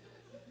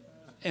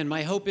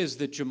my hope is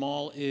that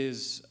Jamal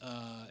is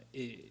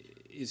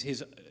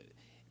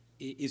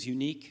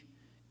unique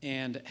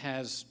and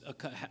has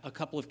a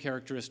couple of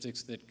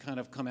characteristics that kind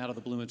of come out of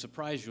the blue and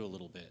surprise you a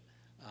little bit.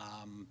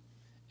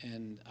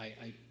 And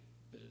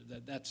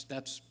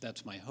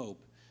that's my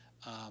hope.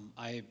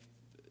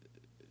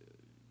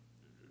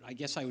 I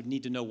guess I would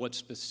need to know what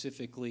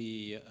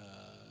specifically.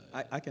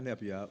 I can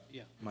help you out.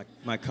 Yeah.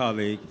 My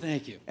colleague.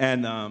 Thank you.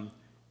 And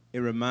it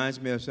reminds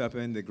me of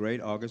something the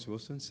great August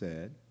Wilson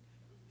said.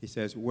 He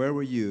says, "Where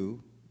were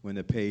you when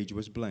the page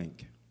was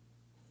blank?"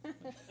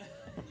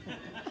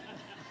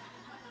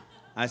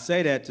 I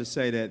say that to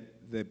say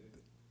that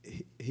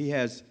he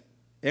has,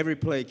 every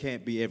play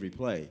can't be every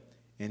play.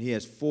 And he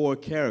has 4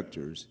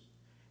 characters,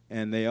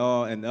 and the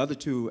other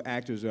 2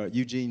 actors are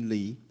Eugene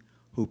Lee,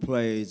 who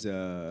plays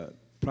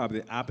probably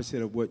the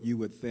opposite of what you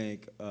would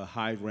think a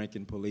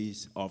high-ranking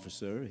police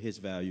officer. His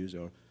values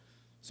are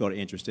sort of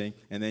interesting.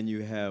 And then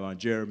you have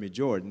Jeremy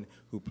Jordan,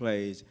 who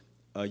plays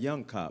a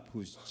young cop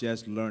who's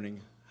just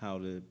learning how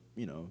to,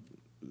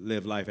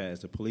 live life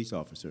as a police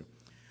officer.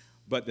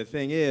 But the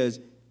thing is,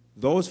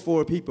 those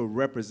 4 people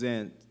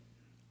represent,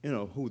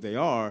 who they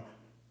are,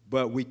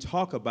 but we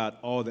talk about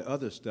all the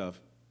other stuff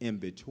in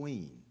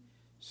between.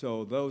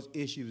 So those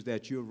issues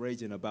that you're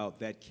raising about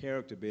that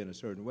character being a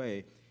certain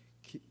way,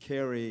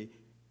 Carrie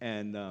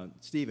and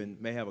Stephen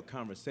may have a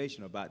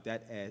conversation about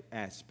that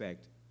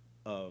aspect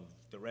of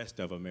the rest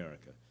of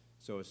America.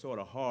 So it's sort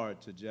of hard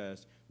to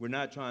just, we're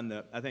not trying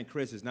to, I think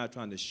Chris is not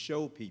trying to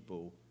show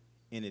people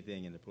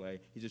anything in the play.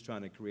 He's just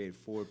trying to create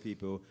 4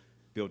 people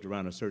built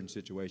around a certain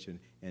situation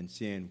and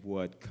seeing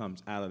what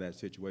comes out of that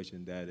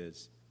situation that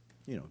is,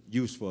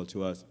 useful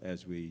to us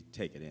as we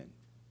take it in.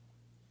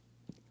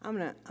 I'm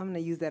gonna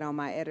use that on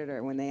my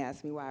editor when they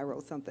ask me why I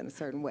wrote something a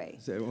certain way.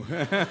 So,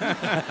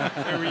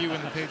 Where were you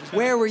when the page was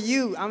Where were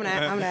you? I'm gonna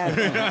ask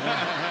them.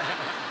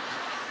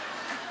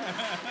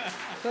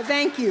 So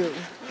thank you.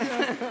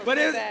 but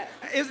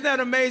isn't that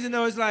amazing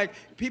though? It's like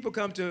people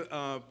come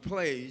to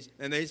plays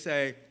and they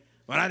say,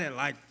 "Well, I didn't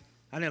like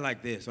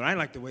this, or I didn't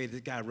like the way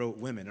this guy wrote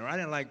women, or I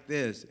didn't like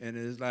this," and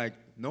it's like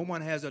no one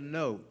has a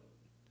note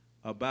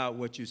about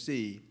what you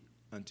see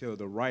until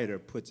the writer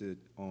puts it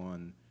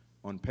on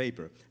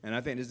paper. And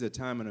I think this is a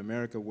time in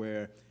America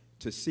where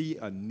to see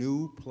a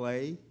new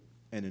play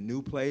and the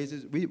new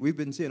plays, we've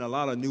been seeing a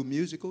lot of new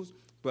musicals,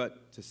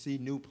 but to see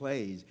new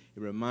plays,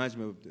 it reminds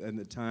me of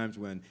the times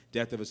when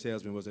Death of a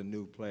Salesman was a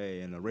new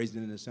play and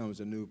Raisin in the Sun was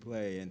a new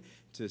play, and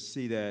to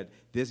see that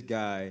this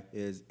guy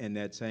is in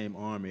that same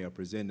army of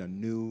presenting a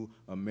new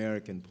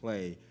American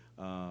play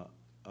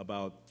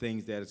about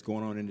things that is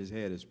going on in his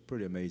head is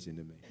pretty amazing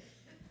to me.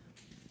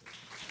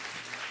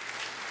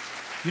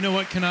 You know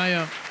what? Can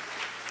I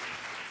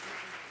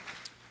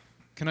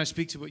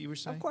speak to what you were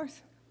saying? Of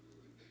course.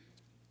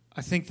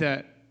 I think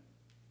that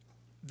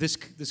this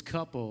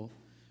couple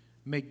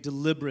make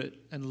deliberate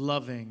and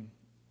loving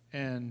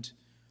and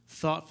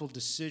thoughtful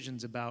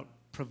decisions about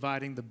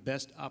providing the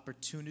best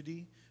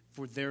opportunity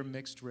for their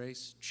mixed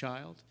race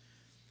child.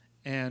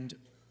 And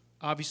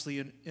obviously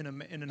in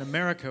an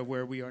America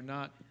where we are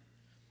not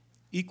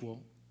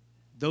equal,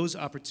 those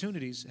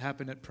opportunities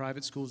happen at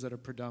private schools that are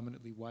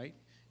predominantly white,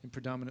 in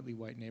predominantly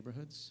white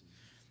neighborhoods.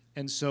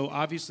 And so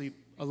obviously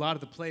a lot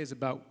of the play is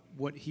about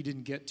what he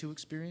didn't get to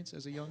experience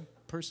as a young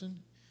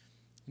person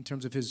in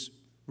terms of his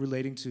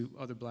relating to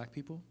other black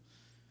people.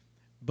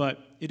 But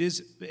it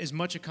is as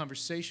much a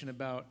conversation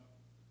about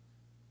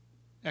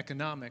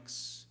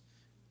economics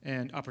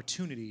and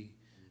opportunity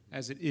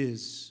as it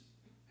is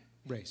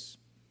race.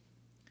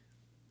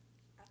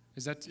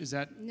 Is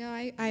that? No,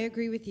 I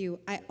agree with you.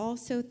 I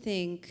also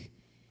think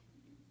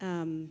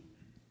hidden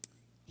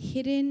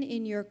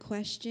in your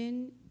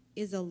question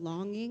is a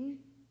longing,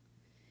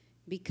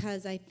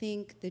 because I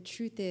think the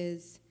truth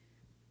is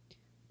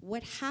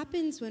what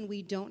happens when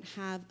we don't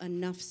have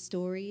enough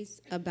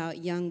stories about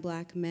young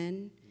black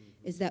men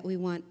is that we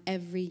want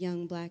every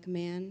young black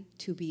man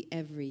to be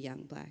every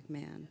young black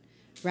man,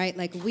 right?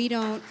 Like we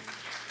don't,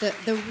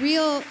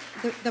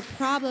 the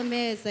problem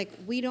is like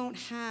we don't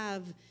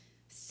have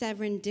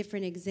 7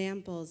 different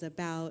examples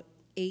about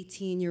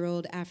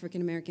 18-year-old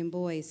African-American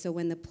boys. So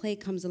when the play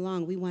comes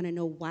along, we want to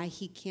know why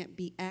he can't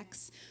be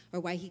X or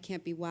why he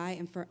can't be Y.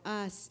 And for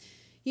us,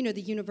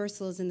 the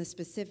universal is in the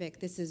specific.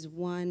 This is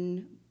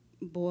one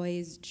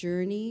boy's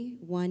journey,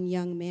 one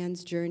young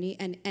man's journey,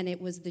 and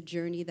it was the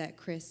journey that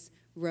Chris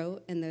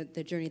wrote and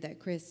the journey that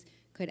Chris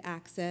could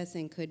access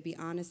and could be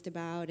honest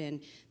about,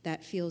 and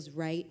that feels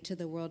right to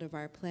the world of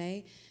our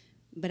play.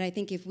 But I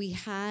think if we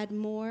had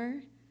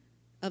more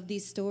of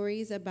these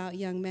stories about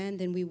young men,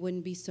 then we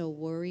wouldn't be so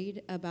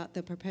worried about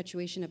the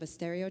perpetuation of a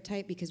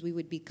stereotype, because we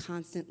would be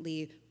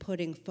constantly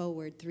putting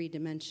forward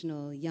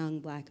 3-dimensional young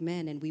black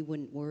men, and we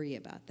wouldn't worry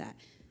about that.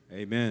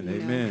 Amen,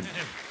 amen.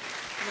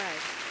 Right.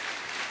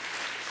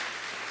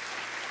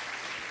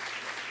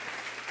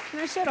 And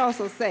I should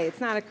also say,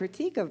 it's not a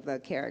critique of the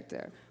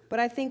character, but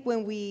I think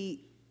when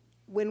we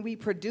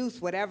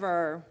produce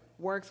whatever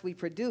works we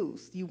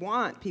produce, you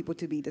want people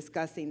to be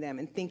discussing them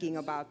and thinking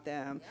about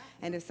them.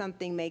 And if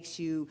something makes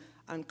you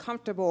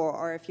uncomfortable,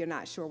 or if you're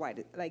not sure why,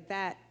 like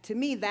that, to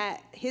me,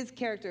 that his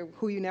character,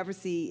 who you never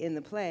see in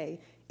the play,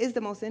 is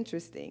the most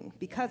interesting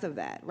because of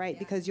that, right?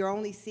 Because you're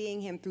only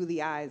seeing him through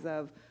the eyes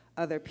of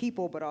other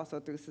people, but also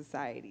through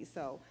society.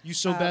 So you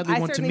so badly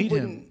want to meet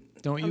him,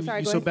 don't you? I'm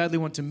sorry, you go so ahead. badly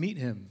want to meet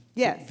him.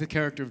 Yes. The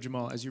character of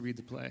Jamal as you read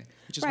the play.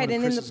 Which is right, one of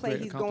and in the Chris's play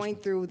great he's going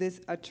accomplishments.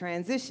 through a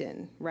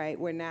transition, right,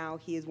 where now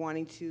he is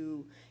wanting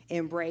to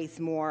embrace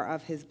more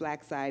of his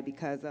black side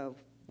because of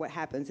what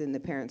happens in the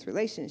parents'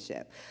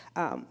 relationship.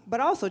 But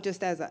also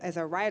just as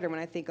a writer, when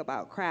I think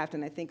about craft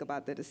and I think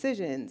about the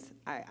decisions,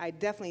 I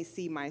definitely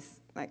see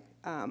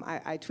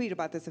I tweeted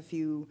about this a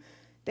few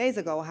days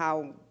ago,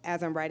 how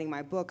as I'm writing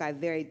my book, I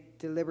very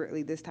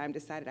deliberately this time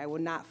decided I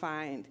will not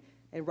find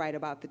and write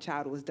about the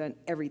child who has done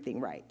everything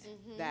right.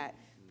 That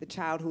the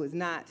child who has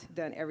not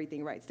done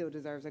everything right still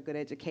deserves a good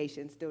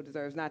education, still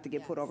deserves not to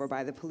get put over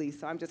by the police.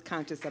 So I'm just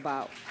conscious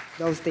about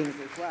those things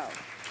as well.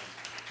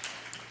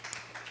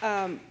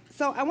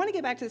 So I want to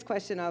get back to this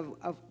question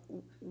of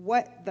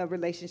what the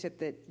relationship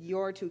that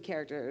your two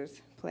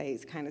characters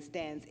plays kind of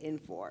stands in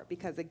for.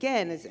 Because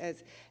again,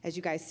 as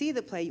you guys see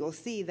the play, you'll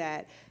see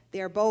that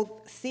they're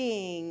both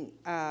seeing,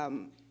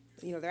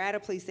 they're at a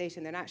police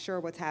station, they're not sure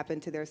what's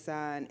happened to their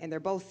son, and they're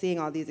both seeing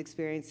all these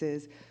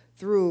experiences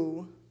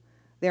through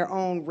their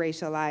own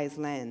racialized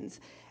lens.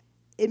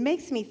 It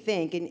makes me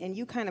think, and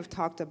you kind of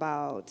talked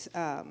about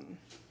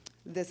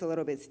this a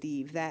little bit,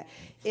 Steve, that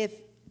if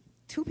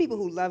two people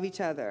who love each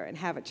other and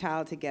have a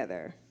child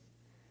together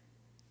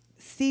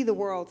see the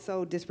world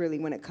so disparately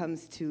when it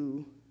comes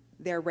to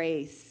their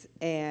race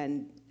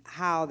and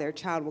how their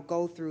child will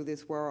go through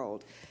this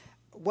world,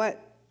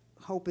 what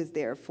hope is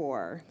there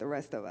for the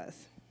rest of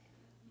us?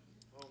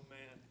 Oh,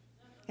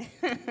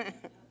 man.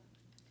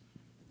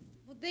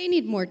 Well, they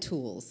need more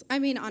tools. I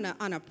mean,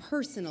 on a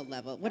personal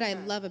level, what I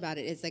love about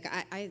it is, like,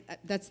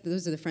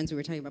 those are the friends we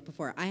were talking about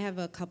before. I have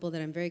a couple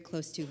that I'm very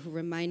close to who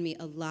remind me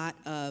a lot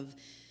of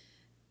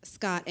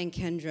Scott and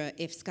Kendra,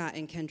 if Scott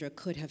and Kendra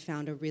could have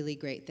found a really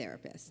great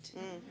therapist.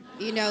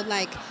 You know,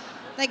 like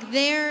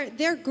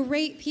they're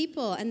great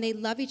people and they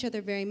love each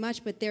other very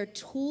much, but their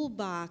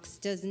toolbox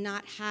does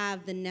not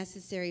have the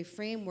necessary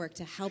framework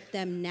to help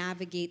them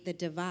navigate the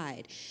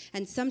divide.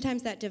 And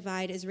sometimes that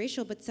divide is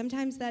racial, but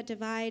sometimes that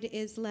divide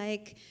is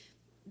like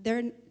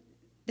they're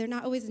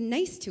not always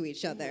nice to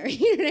each other.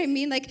 You know what I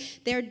mean? Like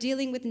they're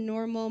dealing with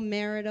normal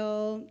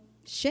marital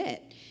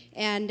shit.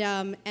 And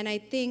I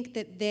think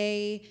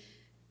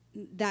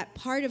that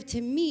part of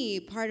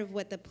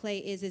what the play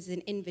is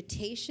an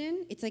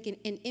invitation. It's like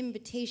an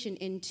invitation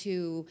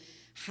into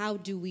how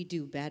do we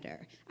do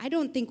better. I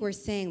don't think we're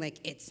saying like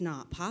it's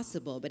not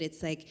possible, but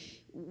it's like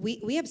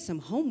we have some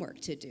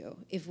homework to do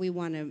if we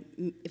want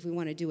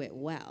to do it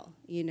well,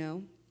 you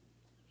know?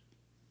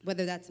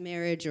 Whether that's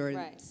marriage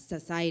or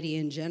society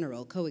in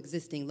general,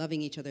 coexisting,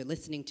 loving each other,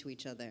 listening to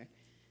each other.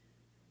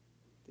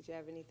 Did you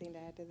have anything to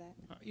add to that?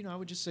 I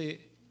would just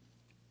say,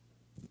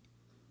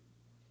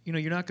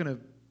 you're not going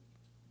to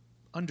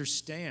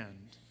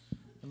understand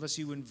unless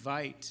you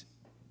invite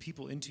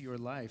people into your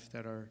life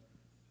that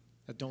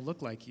don't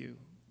look like you.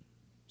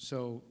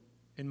 So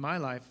in my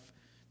life,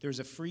 there's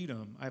a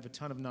freedom. I have a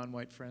ton of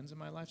non-white friends in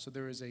my life, so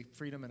there is a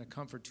freedom and a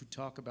comfort to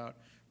talk about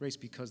race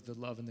because the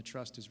love and the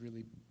trust is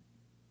really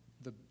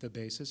the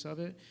basis of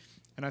it.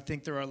 And I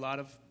think there are a lot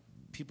of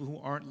people who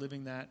aren't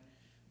living that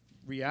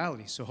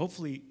reality. So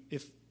hopefully,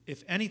 if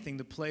anything,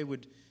 the play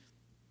would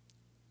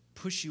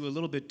push you a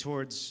little bit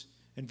towards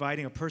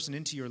inviting a person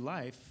into your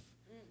life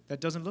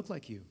that doesn't look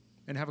like you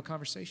and have a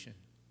conversation.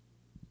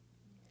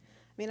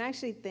 I mean, I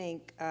actually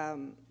think,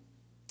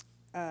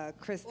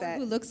 Chris, or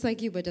who looks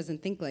like you but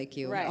doesn't think like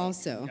you,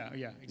 also.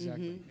 Yeah,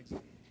 exactly.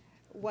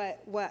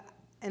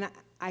 And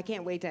I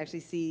can't wait to actually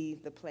see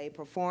the play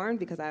performed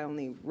because I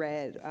only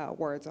read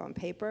words on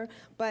paper.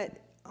 But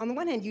on the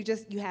one hand, you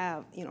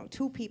have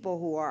two people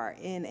who are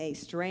in a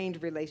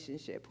strained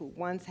relationship who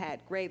once had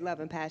great love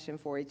and passion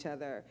for each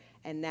other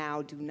and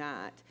now do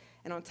not.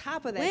 And on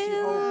top of that,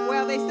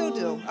 they still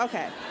do.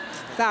 Okay,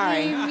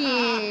 sorry. I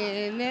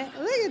mean,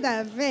 look at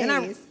that face. They're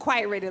not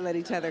quite ready to let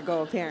each other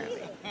go,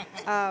 apparently.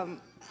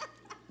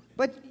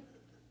 But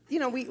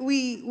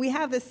we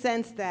have the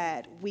sense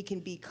that we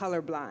can be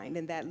colorblind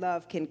and that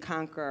love can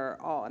conquer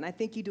all. And I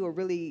think you do a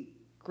really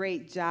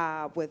great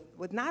job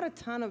with not a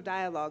ton of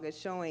dialogue at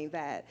showing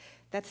that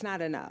that's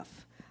not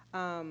enough.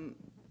 And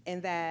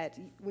that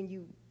when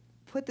you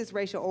put this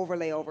racial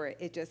overlay over it,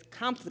 it just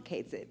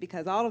complicates it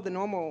because all of the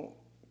normal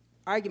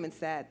arguments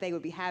that they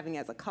would be having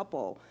as a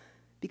couple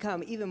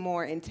become even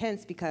more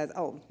intense because,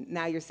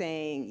 now you're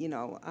saying,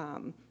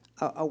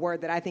 a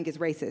word that I think is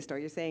racist, or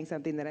you're saying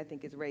something that I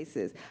think is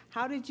racist.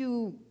 How did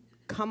you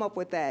come up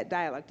with that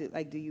dialogue?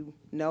 Do you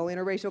know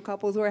interracial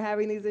couples who are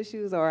having these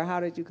issues, or how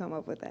did you come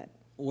up with that?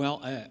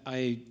 Well,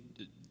 I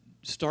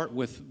start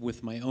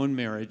with my own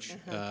marriage,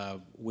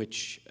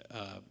 which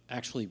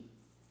actually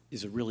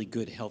is a really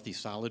good, healthy,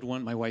 solid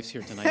one. My wife's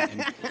here tonight.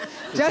 And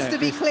just to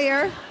be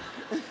clear.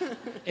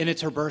 And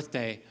it's her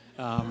birthday.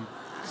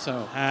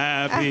 So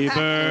happy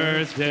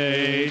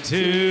birthday to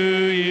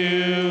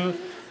you.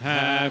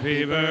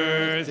 Happy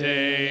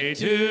birthday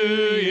to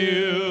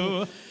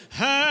you.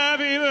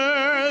 Happy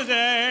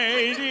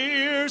birthday,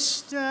 dear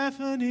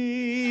Stephanie.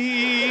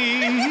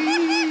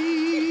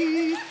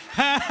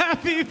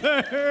 Happy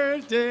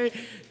birthday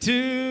to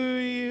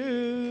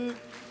you.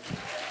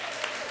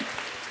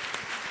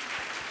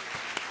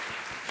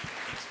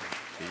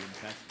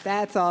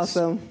 That's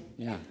awesome.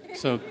 Yeah.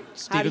 So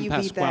Stephen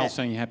Pasquale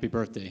saying happy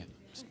birthday.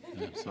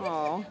 So,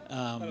 Oh.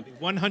 That'll be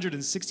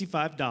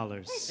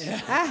 $165.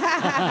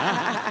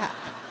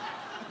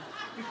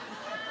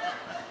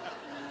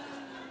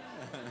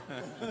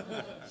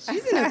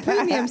 She's in a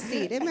premium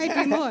seat. It might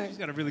be more. She's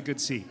got a really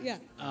good seat. Yeah.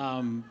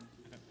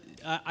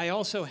 I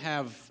also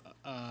have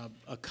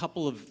a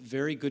couple of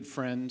very good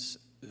friends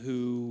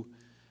who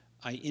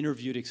I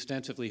interviewed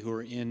extensively who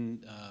are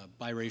in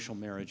biracial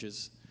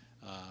marriages.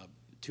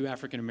 Two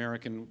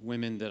African-American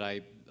women that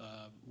I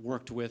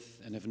worked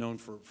with and have known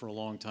for a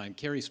long time.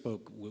 Carrie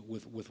spoke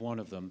with one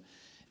of them,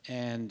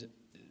 and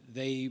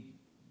they,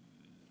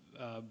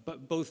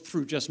 both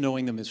through just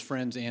knowing them as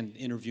friends and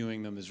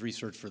interviewing them as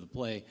research for the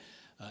play,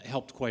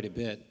 helped quite a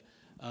bit.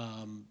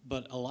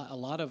 But a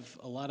lot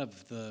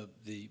of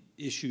the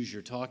issues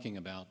you're talking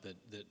about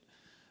that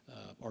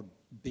are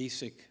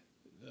basic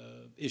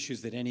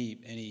issues that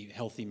any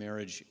healthy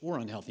marriage or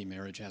unhealthy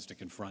marriage has to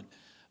confront,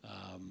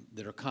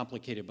 that are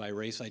complicated by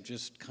race, I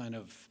just kind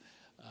of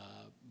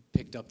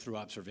picked up through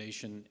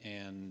observation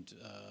and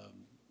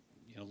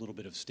a little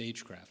bit of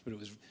stagecraft. But it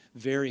was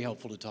very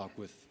helpful to talk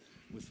with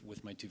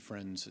my two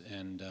friends.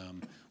 And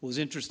what was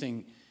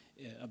interesting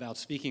about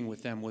speaking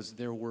with them was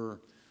there were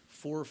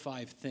 4 or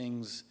 5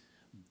 things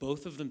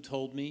both of them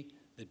told me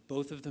that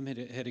both of them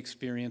had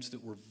experienced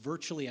that were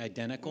virtually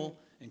identical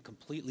and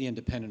completely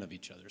independent of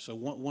each other. So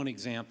one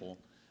example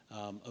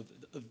of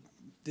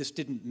this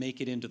didn't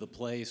make it into the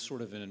play,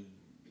 sort of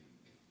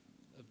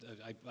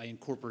I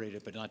incorporated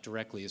it, but not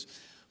directly, is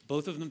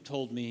both of them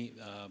told me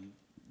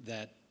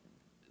that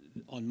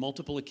on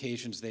multiple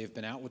occasions they have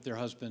been out with their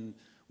husband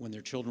when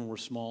their children were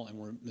small and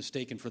were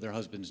mistaken for their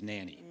husband's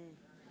nanny,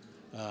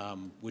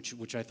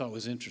 which I thought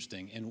was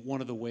interesting. And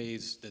one of the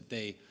ways that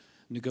they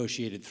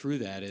negotiated through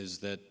that is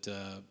that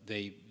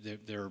they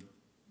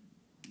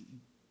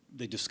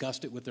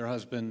discussed it with their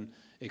husband,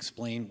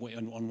 explained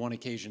on one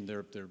occasion,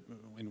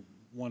 in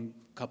one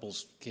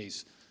couple's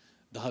case,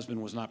 the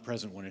husband was not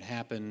present when it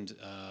happened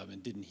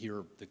and didn't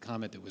hear the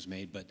comment that was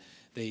made, but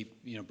they,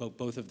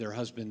 both of their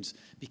husbands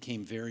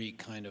became very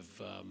kind of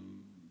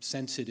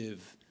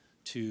sensitive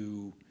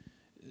to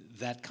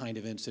that kind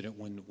of incident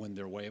when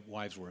their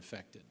wives were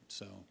affected.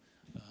 So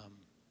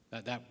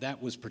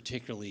that was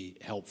particularly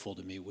helpful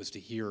to me, was to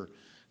hear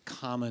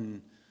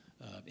common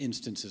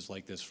instances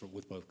like this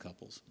with both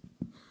couples.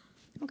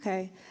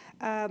 Okay,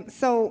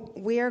 so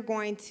I'm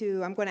going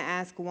to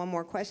ask one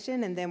more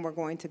question, and then we're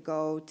going to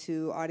go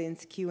to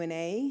audience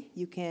Q&A.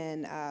 You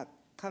can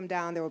come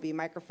down, there will be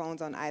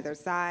microphones on either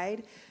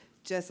side.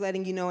 Just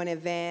letting you know in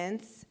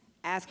advance,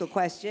 ask a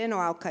question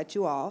or I'll cut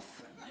you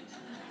off.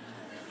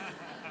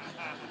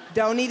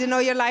 Don't need to know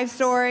your life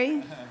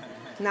story,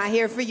 not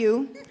here for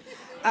you.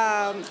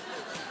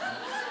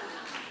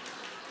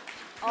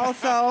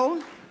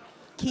 Also,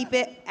 keep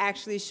it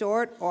actually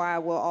short or I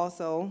will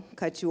also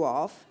cut you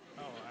off.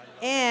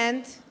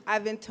 And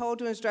I've been told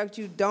to instruct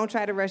you, don't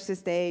try to rush the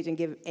stage and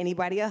give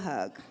anybody a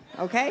hug,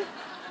 okay?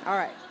 All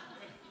right.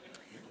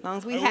 As long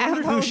as we have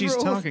those rules. I wonder who she's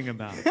talking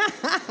about.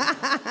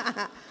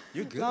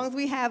 You're good. As long as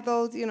we have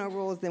those,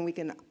 rules, then we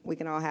can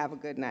all have a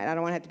good night. I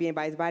don't want to have to be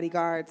anybody's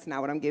bodyguard. It's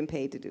not what I'm getting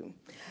paid to do.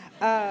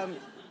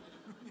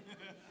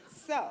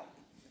 So,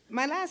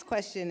 my last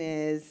question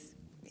is,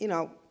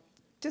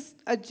 just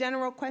a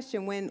general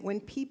question. When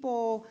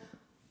people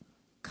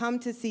come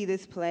to see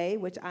this play,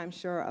 which I'm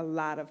sure a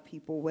lot of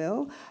people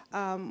will,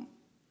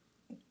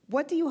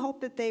 what do you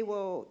hope that they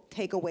will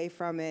take away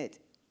from it,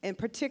 and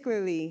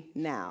particularly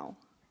now,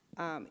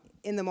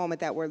 in the moment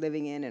that we're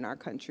living in our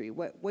country?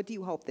 What do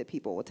you hope that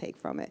people will take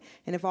from it?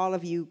 And if all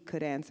of you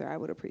could answer, I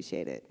would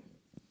appreciate it.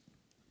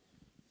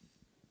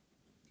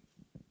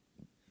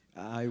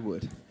 I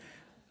would.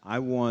 I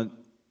want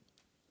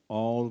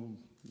all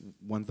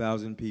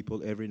 1,000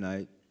 people every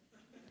night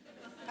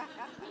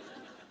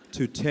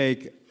to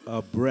take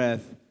a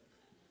breath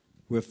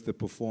with the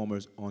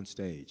performers on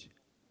stage.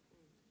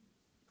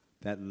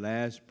 That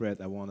last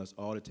breath, I want us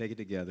all to take it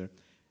together,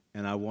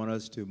 and I want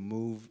us to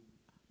move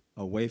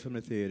away from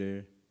the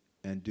theater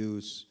and do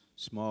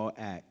small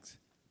acts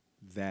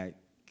that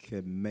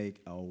can make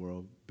our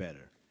world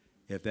better.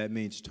 If that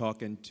means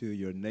talking to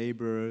your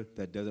neighbor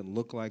that doesn't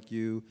look like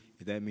you,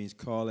 if that means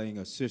calling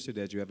a sister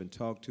that you haven't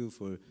talked to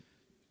for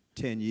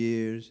 10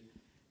 years,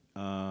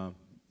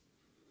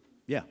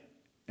 yeah,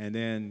 and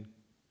then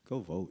go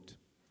vote.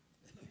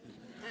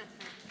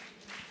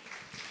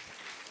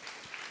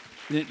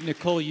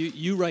 Nicole,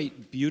 you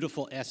write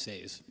beautiful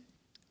essays.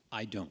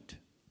 I don't.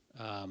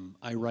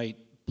 I write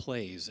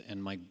plays,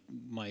 and my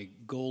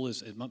goal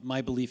is,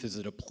 my belief is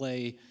that a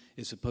play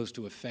is supposed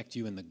to affect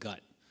you in the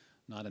gut,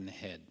 not in the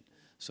head.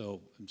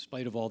 So in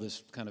spite of all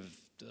this kind of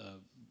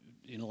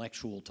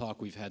intellectual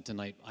talk we've had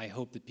tonight, I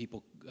hope that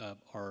people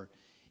are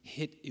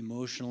hit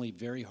emotionally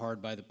very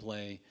hard by the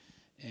play,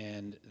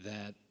 and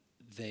that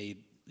they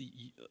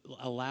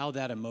allow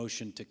that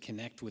emotion to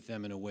connect with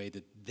them in a way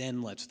that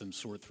then lets them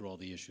sort through all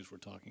the issues we're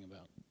talking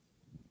about.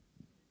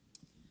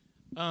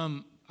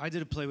 I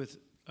did a play with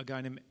a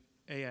guy named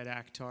Ayad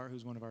Akhtar,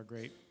 who's one of our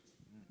great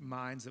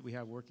minds that we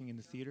have working in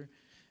the theater.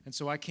 And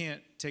so I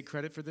can't take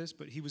credit for this,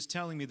 but he was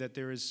telling me that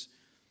there is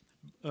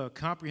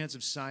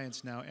comprehensive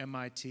science now,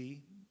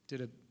 MIT,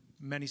 did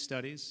many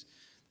studies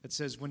that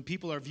says when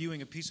people are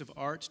viewing a piece of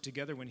art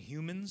together, when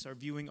humans are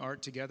viewing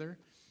art together,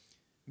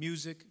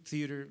 music,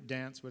 theater,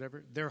 dance,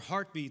 whatever, their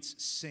heartbeats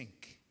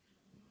sync.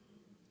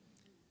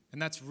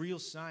 And that's real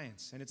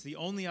science. And it's the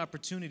only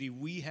opportunity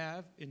we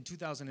have in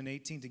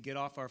 2018 to get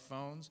off our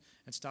phones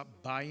and stop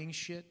buying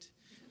shit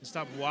and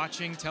stop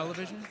watching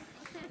television.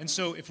 And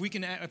so if we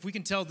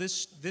can tell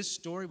this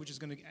story, which is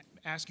going to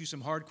ask you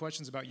some hard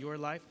questions about your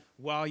life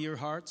while your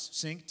hearts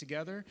sync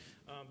together,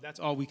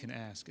 that's all we can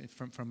ask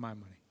from my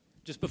money.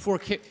 Just before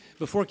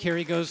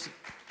Carrie goes,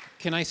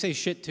 can I say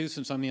shit too,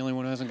 since I'm the only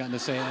one who hasn't gotten to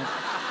say it?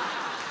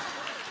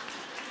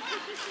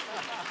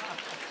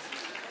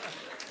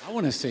 I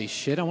want to say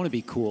shit. I want to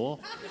be cool.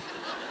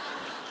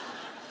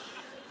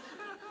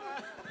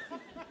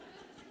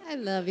 I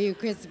love you,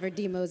 Christopher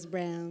Demos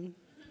Brown.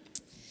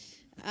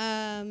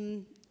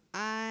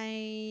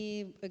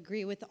 I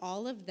agree with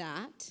all of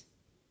that.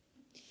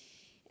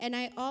 And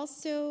I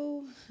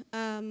also,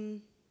 I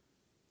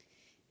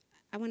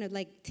want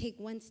to take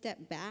one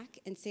step back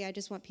and say I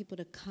just want people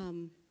to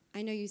come.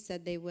 I know you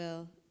said they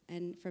will,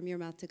 and from your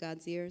mouth to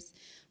God's ears,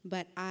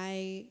 but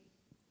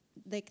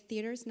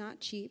theater's not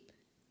cheap.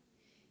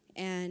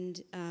 And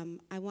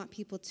I want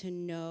people to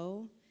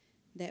know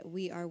that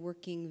we are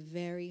working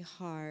very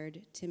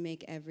hard to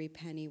make every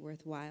penny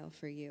worthwhile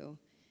for you,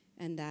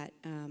 and that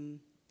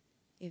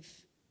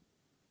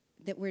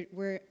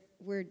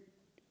we're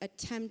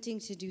attempting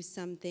to do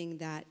something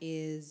that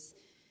is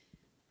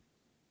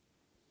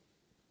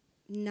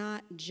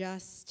not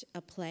just a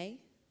play.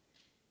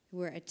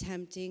 We're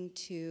attempting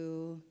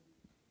to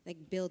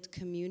build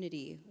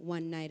community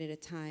one night at a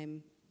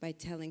time by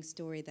telling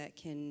story that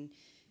can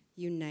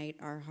unite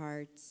our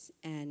hearts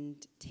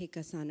and take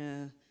us on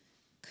a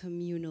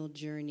communal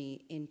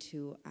journey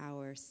into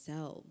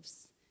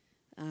ourselves.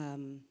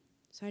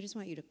 So I just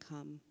want you to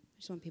come. I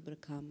just want people to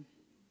come.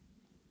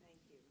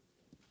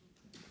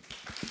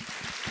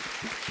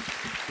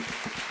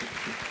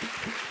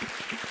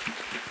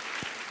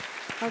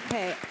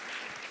 Okay.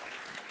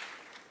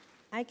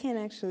 I can't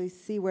actually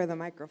see where the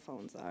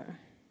microphones are.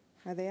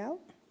 Are they out?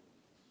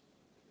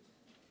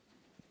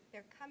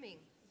 They're coming.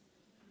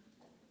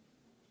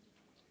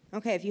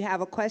 Okay, if you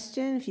have a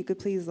question, if you could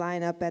please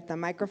line up at the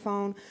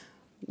microphone.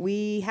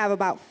 We have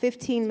about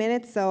 15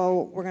 minutes,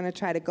 so we're going to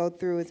try to go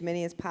through as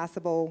many as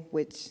possible,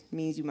 which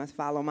means you must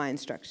follow my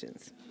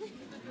instructions.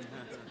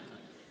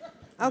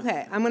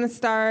 Okay, I'm going to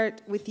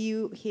start with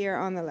you here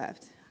on the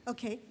left.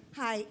 Okay,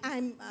 hi,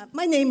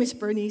 my name is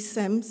Bernice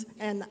Sims,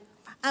 and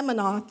I'm an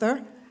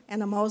author,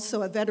 and I'm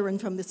also a veteran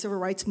from the civil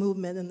rights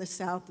movement in the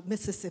South of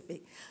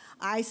Mississippi.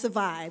 I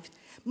survived.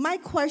 My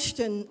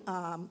question,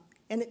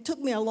 and it took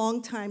me a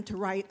long time to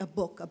write a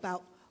book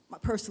about my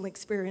personal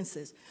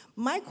experiences.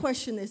 My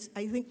question is,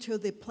 I think, to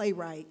the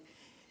playwright.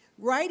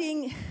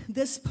 Writing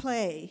this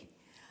play,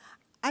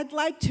 I'd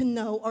like to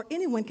know, or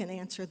anyone can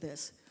answer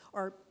this,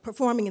 or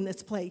performing in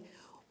this play,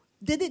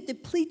 did it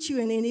deplete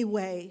you in any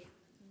way?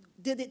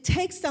 Did it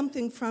take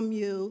something from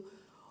you,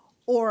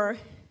 or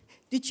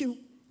did you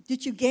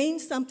gain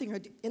something, or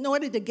in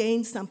order to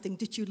gain something,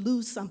 did you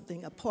lose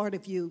something, a part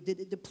of you? Did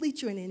it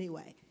deplete you in any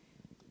way?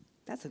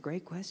 That's a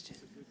great question.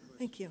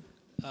 Thank you.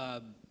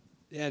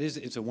 Yeah,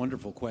 it's a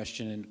wonderful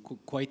question, and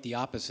quite the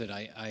opposite.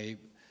 I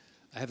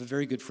have a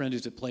very good friend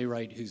who's a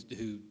playwright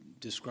who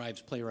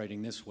describes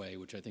playwriting this way,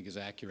 which I think is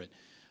accurate.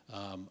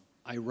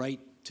 I write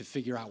to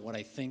figure out what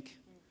I think,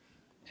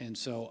 and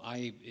so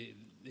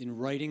in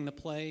writing the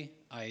play,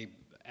 I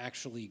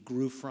actually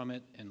grew from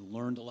it and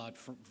learned a lot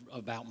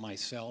about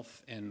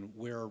myself and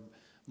where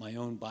my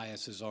own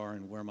biases are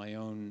and where my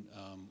own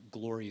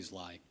glories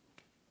lie.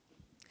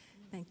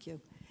 Thank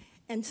you.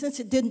 And since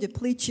it didn't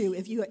deplete you,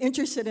 if you are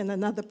interested in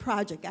another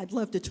project, I'd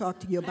love to talk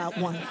to you about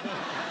one.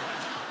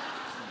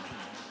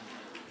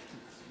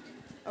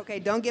 Okay,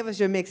 don't give us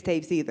your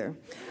mixtapes either.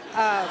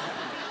 All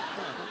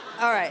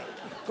right,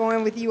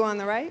 going with you on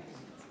the right.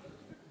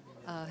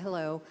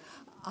 Hello.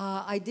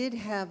 I did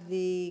have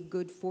the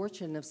good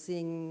fortune of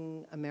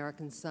seeing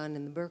American Son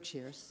in the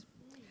Berkshires,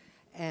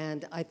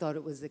 and I thought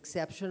it was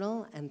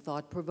exceptional and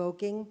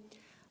thought-provoking.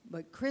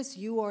 But Chris,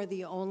 you are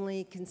the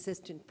only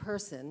consistent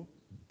person.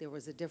 There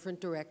was a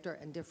different director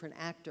and different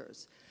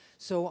actors.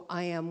 So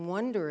I am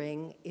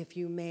wondering if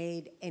you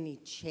made any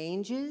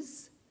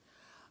changes.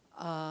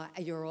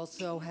 You're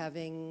also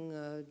having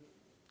a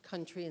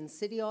country and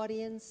city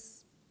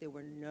audience. There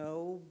were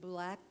no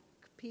black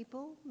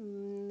people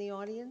in the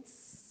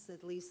audience,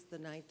 at least the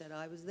night that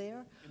I was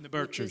there. In the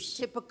Berkshires. Which is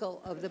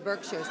typical of the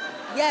Berkshires.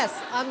 Yes,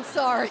 I'm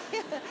sorry.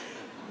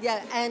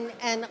 Yeah,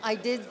 and I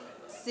did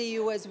see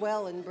you as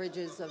well in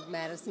Bridges of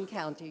Madison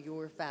County. You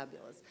were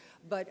fabulous.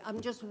 But I'm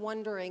just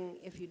wondering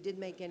if you did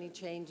make any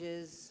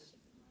changes.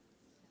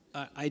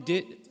 I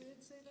did. You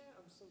did say that?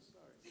 I'm so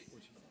sorry.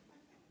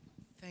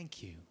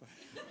 Thank you.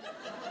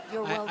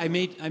 You're welcome.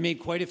 I made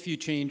quite a few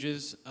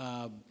changes.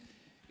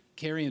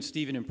 Carrie and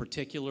Stephen in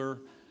particular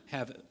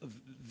have a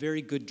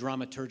very good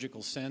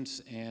dramaturgical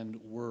sense and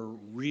were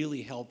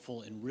really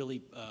helpful and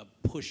really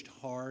pushed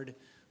hard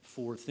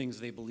for things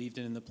they believed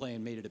in the play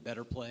and made it a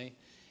better play.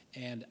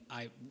 And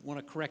I want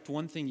to correct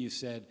one thing you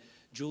said.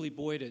 Julie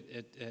Boyd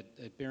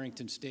at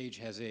Barrington Stage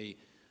has a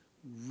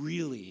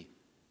really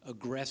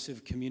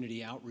aggressive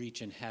community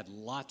outreach and had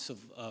lots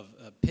of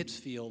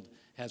Pittsfield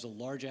has a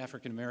large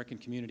African American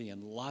community,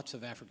 and lots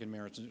of African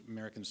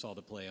Americans saw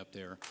the play up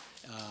there.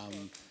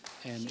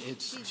 And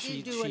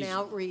She did do an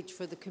outreach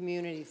for the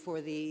community,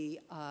 for the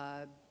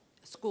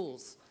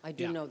schools. I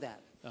do know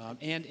that.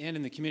 And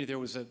in the community, there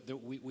was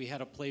we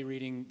had a play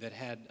reading that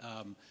had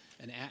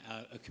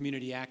a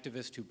community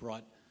activist who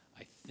brought,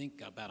 I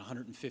think, about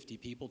 150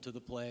 people to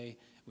the play.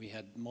 We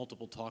had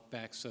multiple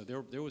talkbacks, so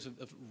there was a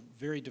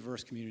very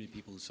diverse community of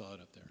people who saw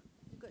it up there.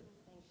 Good,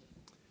 thank you.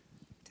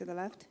 To the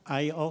left?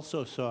 I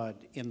also saw it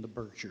in the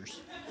Berkshires.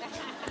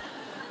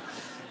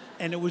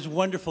 And it was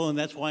wonderful, and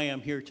that's why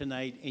I'm here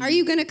tonight. And Are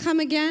you going to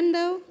come again,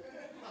 though?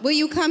 Will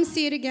you come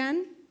see it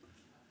again?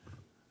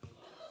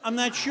 I'm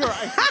not sure.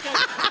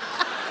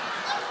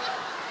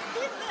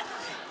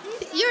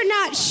 You're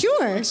not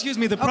sure. Excuse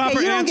me, the proper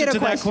answer to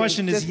that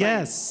question is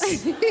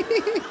yes.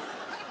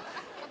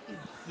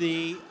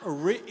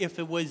 If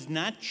it was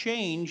not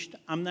changed,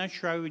 I'm not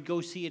sure I would go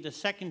see it a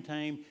second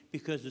time,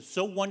 because it's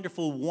so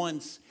wonderful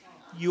once.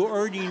 You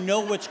already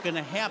know what's going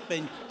to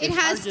happen. It it's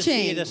has hard to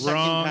see it a changed. second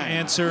Wrong time.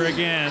 answer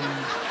again.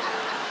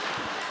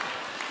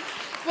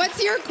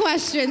 What's your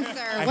question,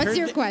 sir? What's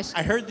your question?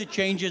 I heard the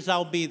changes.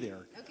 I'll be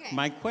there. Okay.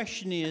 My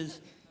question is,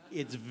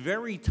 it's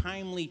very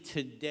timely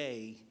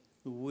today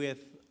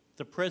with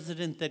the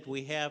president that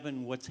we have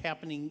and what's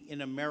happening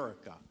in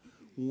America.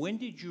 When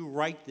did you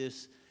write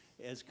this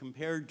as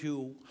compared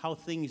to how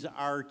things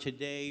are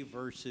today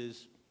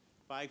versus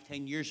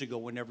 5-10 years ago,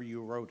 whenever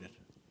you wrote it?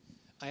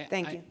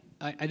 Thank you.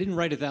 I didn't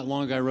write it that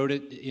long ago. I wrote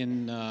it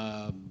in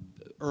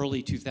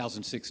early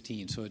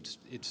 2016, so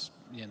it's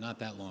not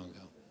that long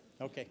ago.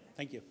 Okay,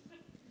 thank you.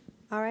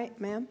 All right,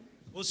 ma'am.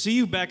 We'll see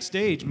you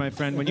backstage, my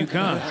friend, when you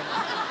come. I'll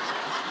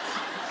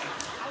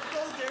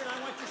go there and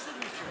I want your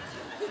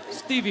signature.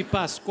 Stevie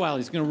Pasquale,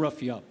 he's going to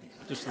rough you up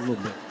just a little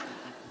bit.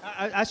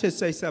 I should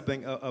say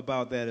something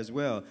about that as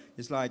well.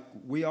 It's like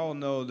we all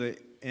know the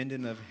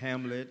ending of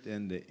Hamlet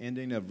and the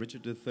ending of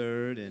Richard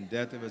III and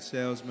Death of a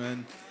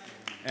Salesman.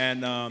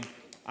 And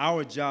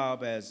our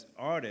job as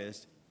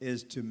artists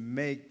is to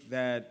make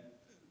that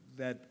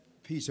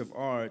piece of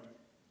art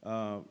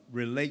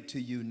relate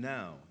to you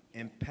now,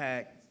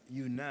 impact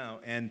you now.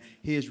 And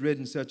he has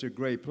written such a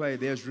great play.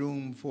 There's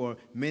room for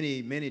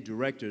many, many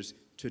directors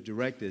to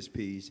direct this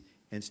piece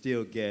and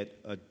still get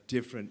a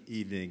different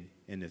evening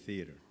in the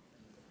theater.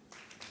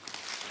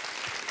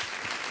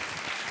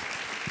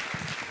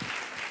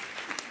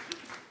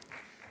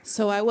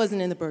 So I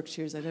wasn't in the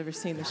Berkshires. I've never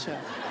seen the show.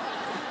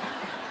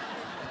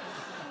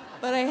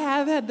 But I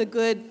have had the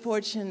good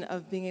fortune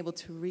of being able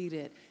to read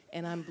it,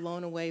 and I'm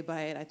blown away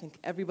by it. I think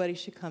everybody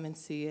should come and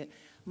see it.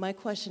 My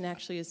question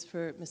actually is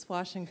for Ms.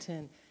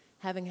 Washington.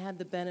 Having had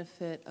the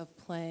benefit of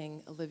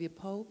playing Olivia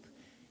Pope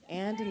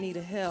and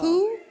Anita Hill.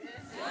 Who?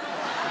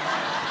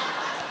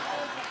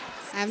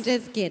 I'm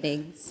just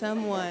kidding.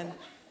 Someone,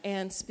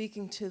 and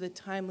speaking to the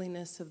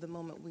timeliness of the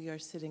moment we are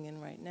sitting in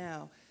right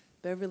now,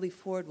 Beverly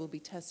Ford will be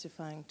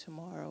testifying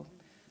tomorrow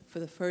for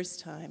the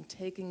first time,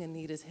 taking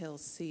Anita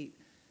Hill's seat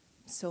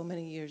so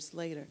many years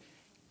later.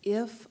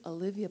 If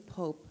Olivia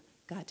Pope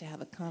got to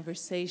have a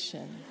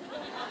conversation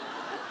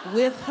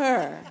with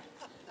her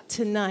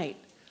tonight,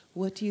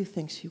 what do you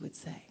think she would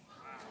say?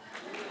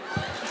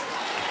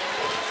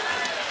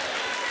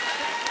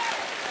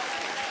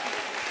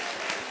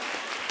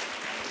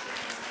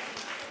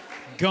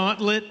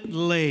 Gauntlet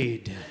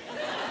laid.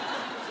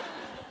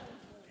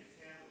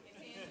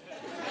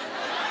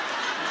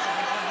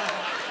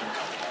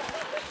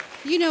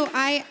 You know,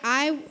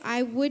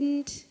 I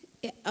wouldn't,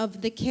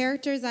 of the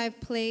characters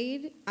I've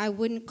played, I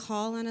wouldn't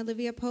call on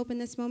Olivia Pope in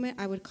this moment.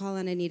 I would call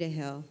on Anita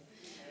Hill.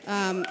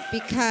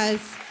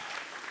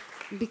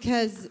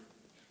 Because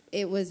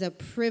it was a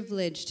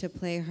privilege to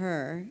play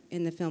her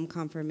in the film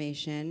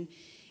Confirmation.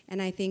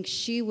 And I think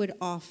she would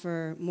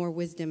offer more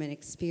wisdom and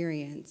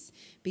experience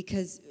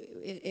because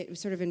it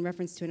was sort of in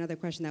reference to another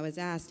question that was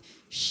asked.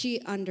 She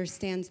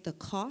understands the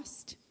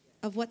cost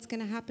of what's going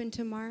to happen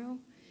tomorrow.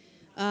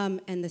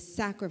 And the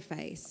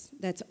sacrifice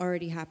that's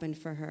already happened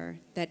for her,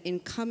 that in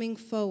coming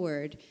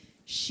forward,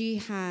 she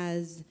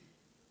has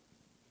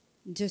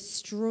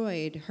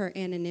destroyed her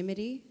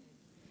anonymity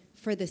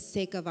for the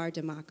sake of our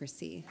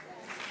democracy.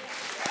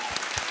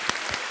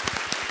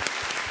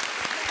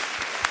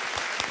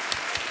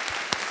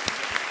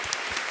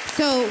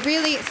 So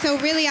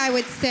really I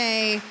would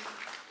say,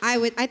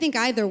 I think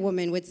either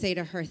woman would say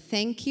to her,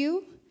 thank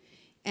you.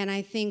 And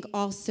I think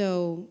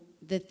also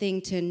the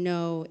thing to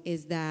know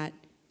is that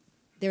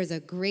there's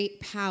a great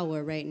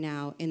power right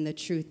now in the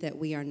truth that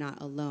we are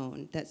not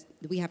alone. That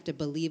we have to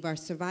believe our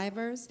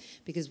survivors,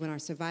 because when our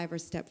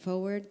survivors step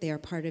forward, they are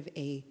part of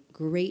a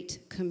great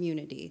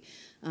community.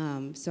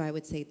 So I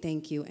would say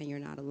thank you, and you're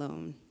not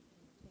alone.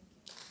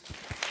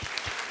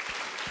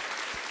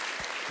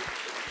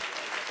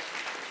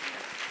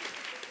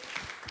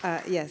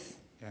 Yes.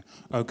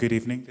 Yeah. Good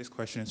evening. This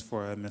question is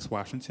for Ms.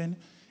 Washington.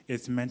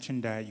 It's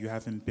mentioned that you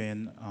haven't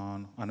been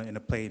in a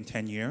play in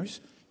 10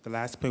 years. The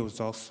last play was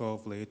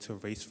also related to a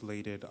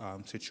race-related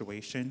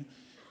situation.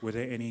 Were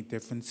there any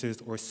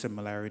differences or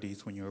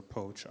similarities when you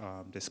approach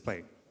this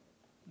play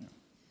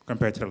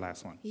compared to the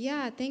last one?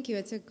 Yeah, thank you.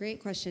 It's a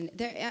great question.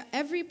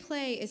 Every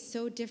play is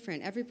so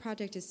different. Every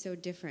project is so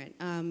different.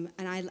 And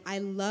I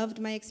loved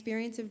my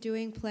experience of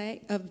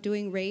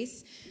doing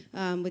Race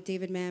with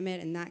David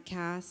Mamet and that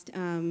cast.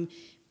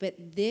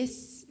 But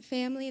this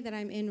family that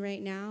I'm in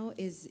right now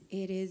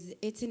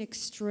it's an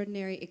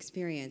extraordinary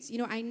experience. You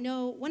know, I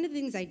know one of the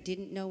things I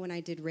didn't know when I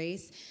did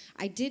Race,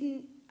 I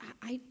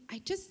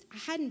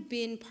hadn't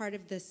been part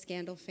of the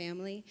Scandal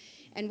family.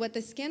 And what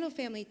the Scandal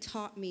family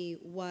taught me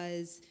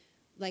was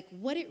like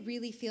what it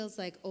really feels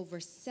like over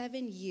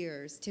 7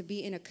 years to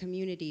be in a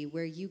community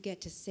where you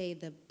get to say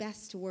the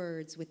best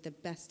words with the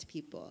best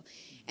people.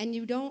 And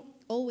you don't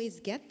always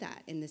get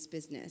that in this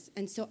business.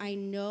 And so I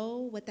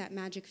know what that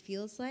magic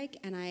feels like,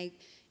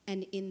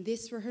 and in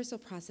this rehearsal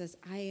process,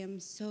 I am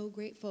so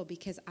grateful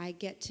because I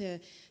get to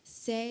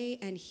say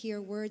and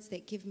hear words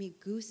that give me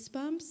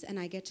goosebumps, and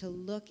I get to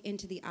look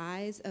into the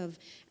eyes of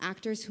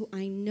actors who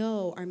I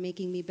know are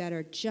making me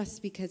better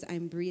just because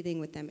I'm breathing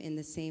with them in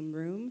the same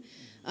room.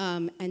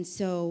 And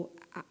so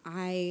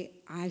I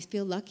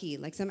feel lucky.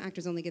 Like some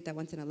actors only get that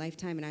once in a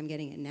lifetime, and I'm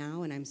getting it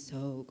now, and I'm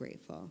so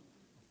grateful.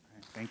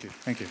 Thank you.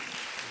 Thank you.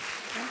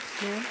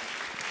 Ma'am?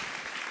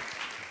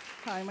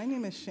 Hi, my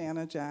name is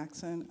Shanna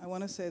Jackson. I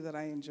want to say that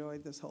I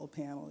enjoyed this whole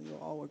panel. You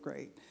all were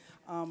great.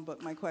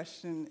 But my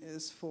question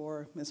is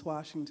for Ms.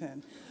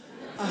 Washington.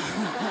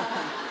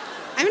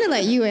 I'm going to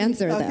let you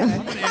answer that. Okay.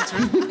 I'm going to answer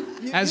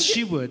it, as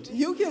she would.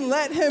 You can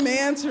let him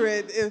answer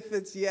it if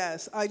it's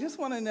yes. I just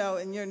want to know,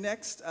 in your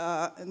next,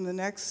 in the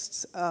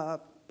next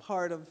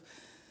part of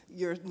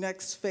your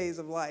next phase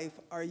of life,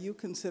 are you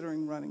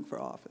considering running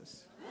for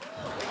office?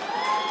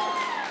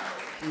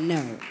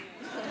 No.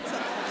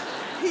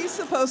 He's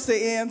supposed to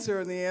answer,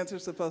 and the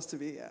answer's supposed to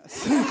be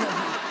yes.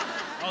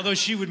 Although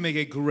she would make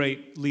a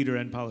great leader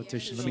and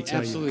politician, let me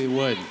tell you. Absolutely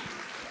would.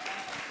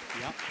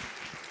 Yep.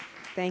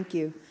 Thank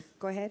you.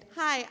 Go ahead.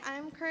 Hi,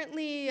 I'm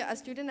currently a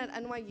student at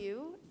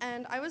NYU,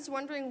 and I was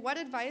wondering what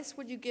advice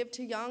would you give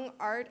to young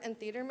art and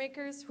theater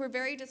makers who are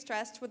very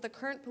distressed with the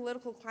current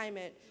political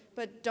climate,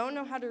 but don't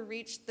know how to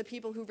reach the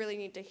people who really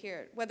need to hear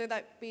it, whether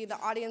that be the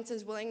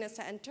audience's willingness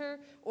to enter,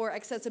 or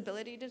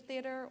accessibility to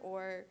theater,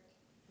 or...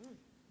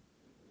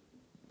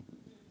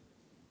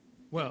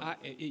 Well,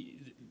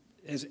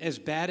 as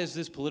bad as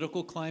this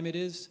political climate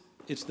is,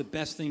 it's the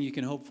best thing you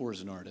can hope for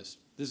as an artist.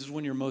 This is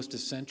when you're most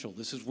essential.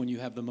 This is when you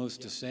have the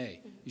most to say.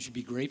 You should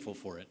be grateful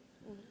for it.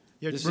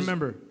 Yeah,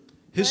 remember,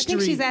 history... I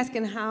think she's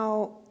asking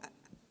how,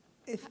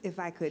 if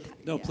I could...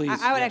 No, please.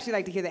 I would actually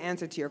like to hear the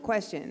answer to your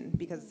question,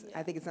 because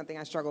I think it's something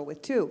I struggle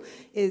with too,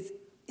 is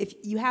if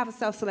you have a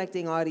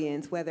self-selecting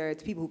audience, whether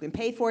it's people who can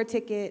pay for a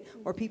ticket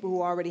or people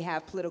who already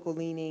have political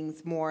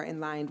leanings more in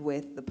line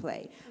with the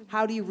play,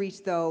 how do you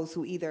reach those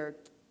who either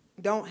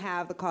don't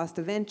have the cost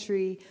of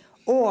entry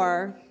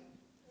or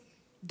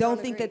don't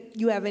think that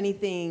you have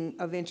anything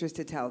of interest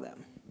to tell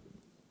them?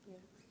 Yeah.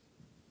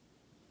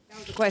 That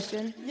was the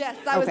question? Yes,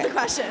 that was the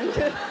question.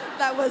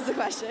 That was the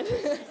question.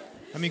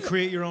 I mean,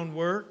 create your own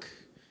work,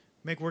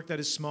 make work that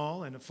is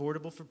small and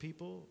affordable for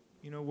people,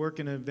 you know, work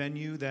in a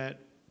venue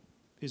that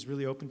is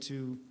really open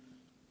to,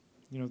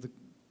 you know, the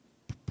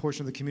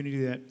portion of the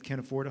community that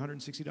can't afford a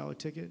 $160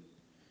 ticket,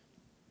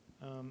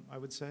 I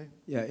would say.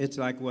 Yeah, it's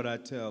like what I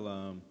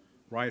tell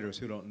writers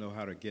who don't know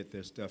how to get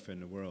their stuff in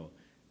the world.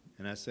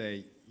 And I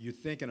say, you're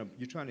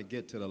trying to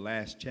get to the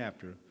last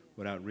chapter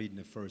without reading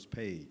the first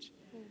page.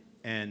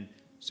 And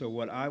so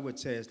what I would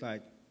say is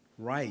like,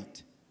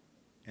 write,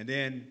 and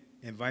then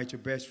invite your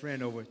best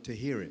friend over to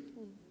hear it.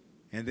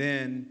 And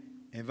then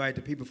invite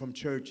the people from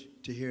church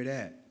to hear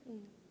that.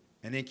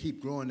 And then keep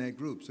growing that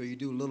group. So you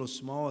do little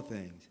small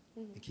things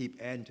and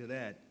keep adding to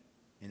that,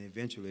 and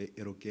eventually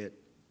it'll get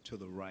to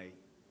the right,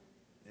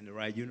 in the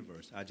right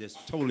universe. I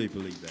just totally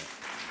believe that.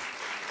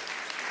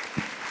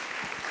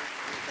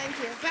 Thank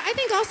you. But I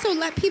think also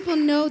let people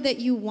know that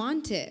you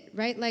want it,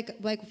 right?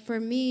 Like for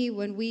me,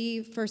 when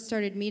we first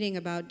started meeting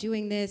about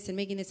doing this and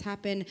making this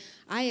happen,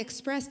 I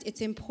expressed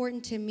it's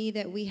important to me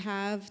that we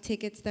have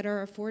tickets that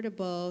are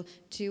affordable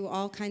to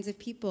all kinds of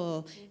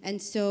people.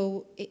 And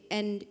so,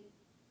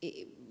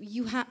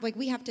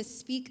 we have to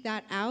speak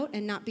that out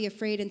and not be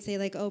afraid and say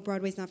like, oh,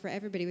 Broadway's not for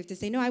everybody. We have to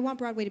say, no, I want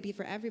Broadway to be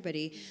for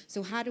everybody.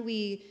 So how do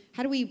we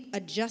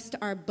adjust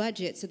our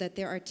budget so that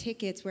there are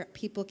tickets where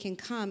people can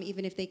come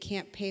even if they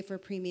can't pay for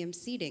premium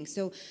seating?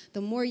 So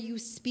the more you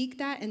speak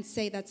that and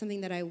say that's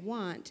something that I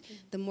want,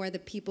 the more the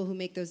people who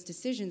make those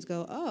decisions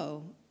go,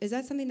 oh, is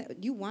that something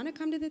that you want to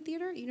come to the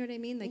theater? You know what I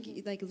mean?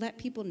 Like let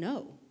people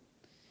know.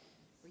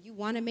 Or you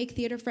want to make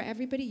theater for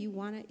everybody? You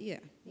want to, yeah,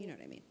 you know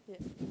what I mean. Yeah.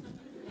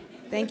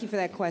 Thank you for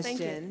that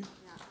question.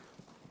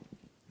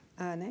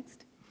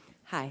 Next.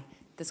 Hi,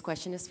 this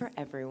question is for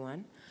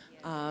everyone.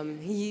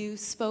 You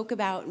spoke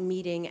about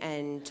meeting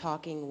and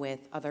talking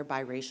with other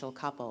biracial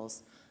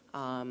couples.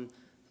 I'm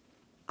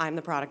I'm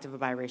the product of a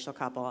biracial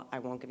couple. I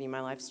won't give you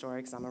my life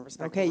story because I'm a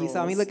respectful Okay, you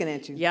saw me rules. looking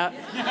at you. Yep.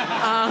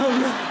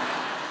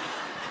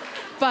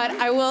 But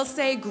I will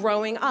say,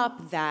 growing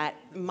up, that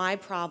my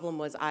problem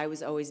was I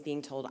was always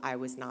being told I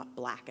was not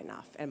black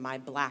enough, and my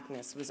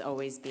blackness was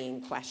always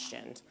being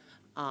questioned.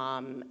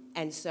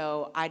 And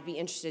so I'd be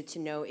interested to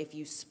know if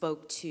you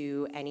spoke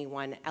to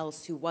anyone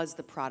else who was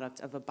the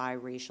product of a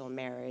biracial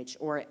marriage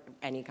or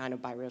any kind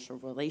of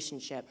biracial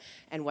relationship,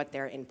 and what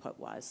their input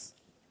was.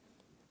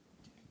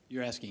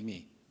 You're asking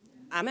me.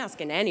 I'm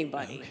asking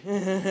anybody.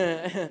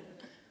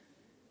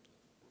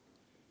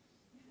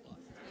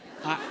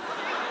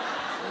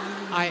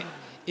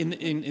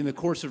 In the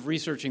course of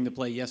researching the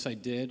play, yes, I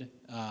did.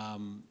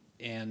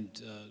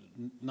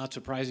 Not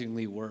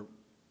surprisingly, where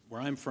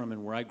I'm from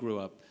and where I grew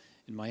up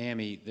in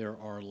Miami, there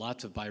are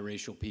lots of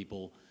biracial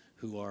people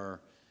who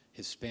are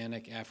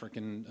Hispanic,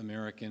 African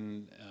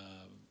American,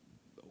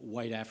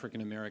 white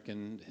African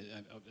American,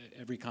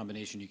 every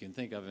combination you can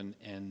think of,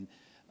 and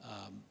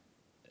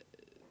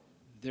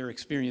their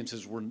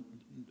experiences were,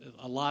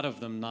 a lot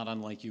of them, not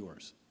unlike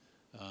yours.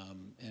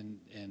 And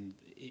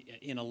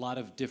in a lot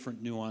of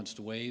different nuanced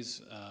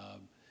ways,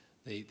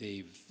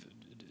 they've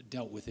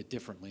dealt with it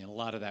differently, and a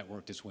lot of that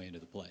worked its way into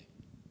the play.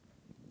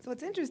 So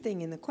what's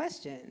interesting in the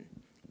question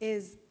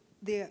is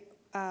the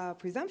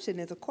presumption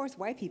is, of course,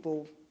 white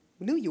people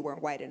knew you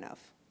weren't white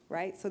enough,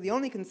 right? So the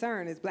only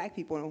concern is black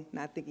people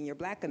not thinking you're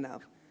black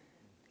enough.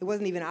 It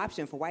wasn't even an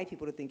option for white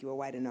people to think you were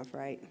white enough,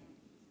 right?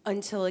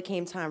 Until it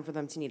came time for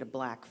them to need a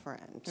black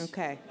friend.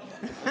 Okay.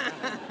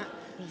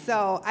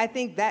 So I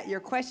think that your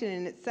question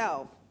in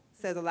itself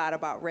says a lot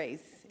about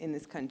race in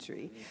this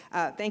country.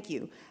 Thank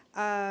you.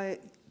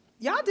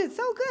 Y'all did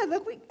so good.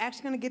 Look, we're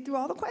actually going to get through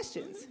all the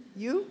questions.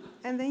 You,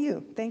 and then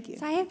you. Thank you.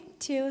 So I have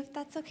two, if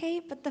that's okay,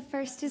 but the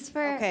first is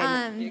for... Okay.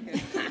 You're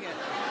good. You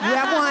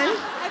have one.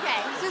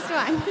 Okay, just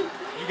one.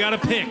 You got to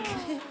pick.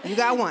 You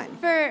got one.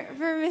 For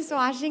Ms.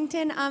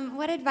 Washington,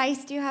 what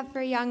advice do you have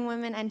for young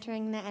women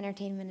entering the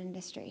entertainment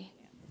industry?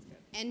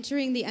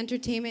 Entering the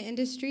entertainment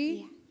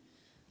industry?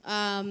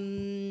 Yeah.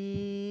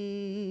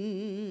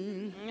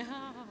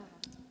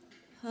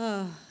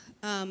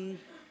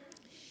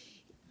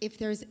 If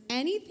there's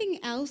anything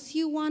else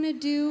you want to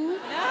do,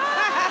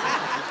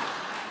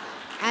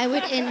 I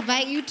would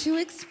invite you to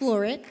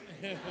explore it.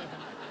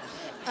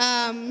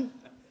 I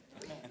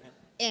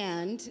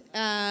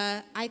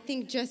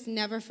think just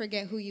never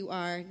forget who you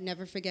are,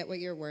 never forget what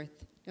you're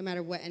worth, no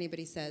matter what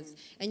anybody says.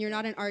 And you're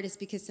not an artist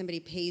because somebody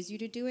pays you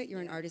to do it,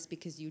 you're an artist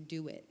because you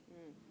do it.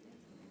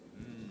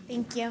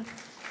 Thank you.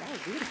 That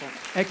was beautiful.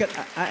 Hey, could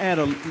I add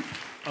a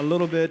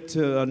little bit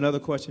to another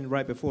question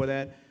right before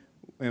that?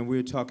 And we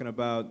were talking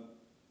about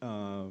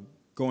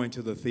going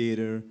to the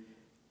theater.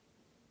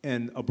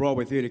 And a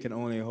Broadway theater can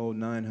only hold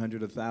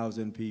 900,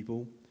 1,000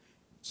 people.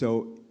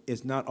 So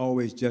it's not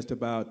always just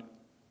about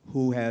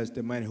who has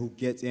the money, who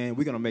gets in.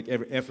 We're going to make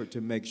every effort to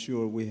make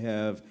sure we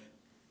have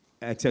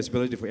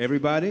accessibility for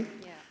everybody.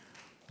 Yeah.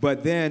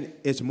 But then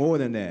it's more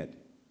than that.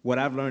 What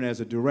I've learned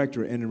as a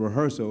director in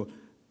rehearsal,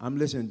 I'm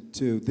listening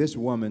to this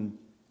woman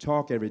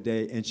talk every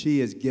day, and she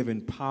is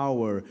giving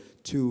power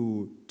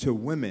to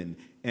women.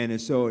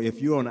 And so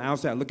if you're on the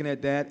outside looking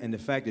at that, and the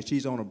fact that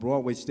she's on a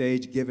Broadway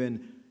stage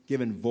giving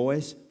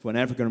voice for an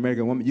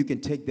African-American woman, you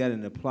can take that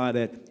and apply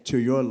that to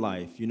your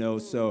life, you know.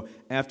 So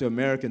after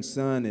American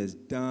Son is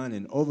done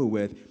and over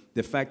with,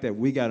 the fact that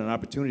we got an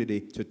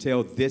opportunity to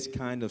tell this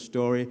kind of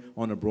story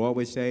on a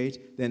Broadway stage,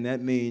 then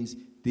that means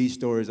these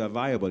stories are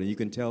viable. And you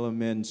can tell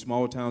them in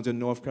small towns in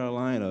North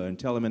Carolina and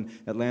tell them in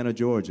Atlanta,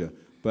 Georgia.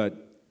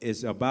 But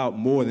it's about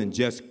more than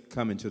just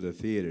coming to the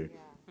theater. Yeah.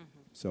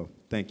 So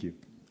thank you.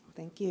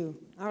 Thank you.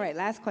 All right,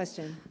 last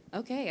question.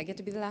 Okay, I get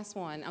to be the last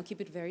one. I'll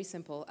keep it very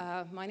simple.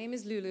 My name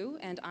is Lulu,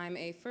 and I'm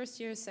a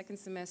first-year, second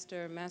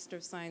semester Master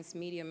of Science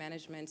Media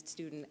Management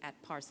student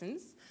at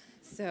Parsons.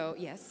 So,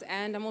 yes,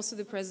 and I'm also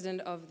the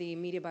president of the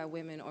Media by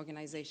Women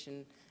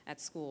organization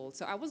at school.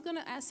 So I was going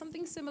to ask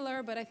something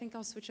similar, but I think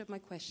I'll switch up my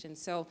question.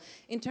 So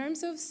in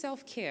terms of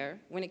self-care,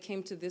 when it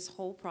came to this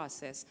whole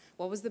process,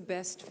 what was the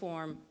best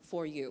form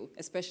for you,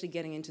 especially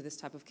getting into this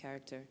type of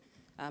character?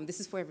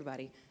 This is for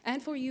everybody.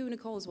 And for you,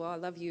 Nicole, as well. I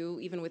love you,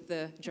 even with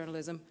the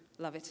journalism.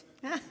 Love it.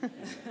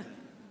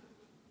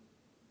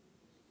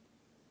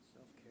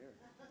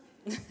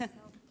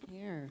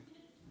 Self-care.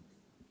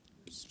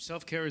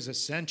 Self-care is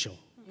essential.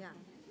 Yeah.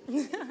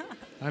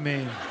 I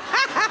mean...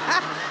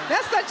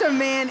 That's such a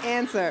man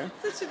answer.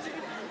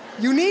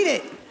 You need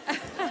it.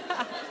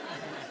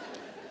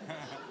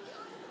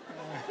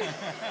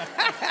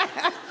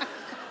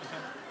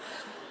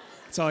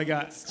 That's all I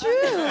got. It's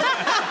true.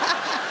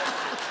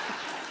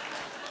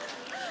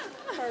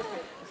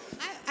 Perfect.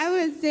 I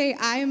would say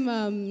I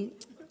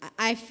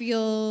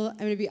feel, I'm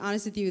going to be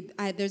honest with you,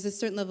 there's a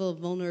certain level of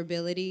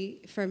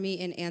vulnerability for me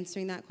in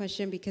answering that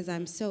question because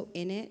I'm so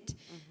in it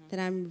that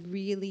I'm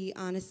really,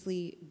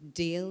 honestly,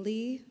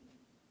 daily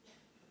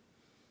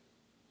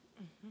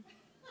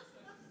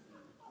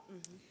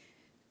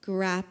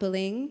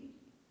grappling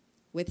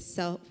with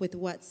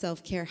what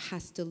self-care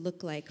has to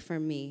look like for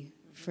me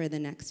for the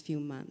next few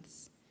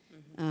months.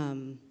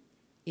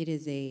 It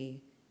is a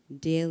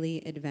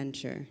daily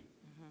adventure.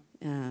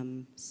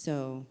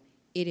 So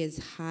it is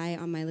high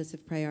on my list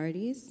of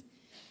priorities.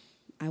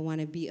 I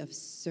want to be of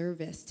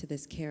service to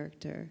this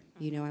character.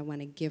 You know, I want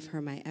to give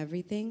her my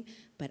everything,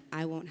 but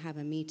I won't have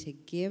a me to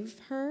give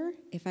her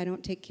if I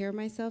don't take care of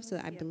myself.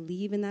 So I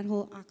believe in that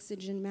whole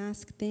oxygen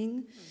mask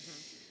thing.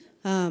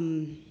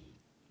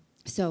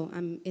 So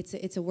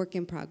it's a work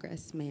in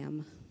progress,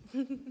 ma'am.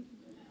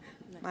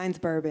 Mine's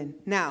bourbon.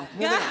 Now,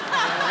 moving on.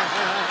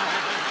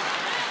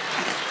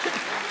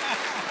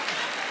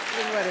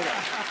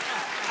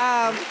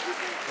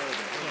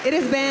 It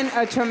has been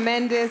a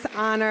tremendous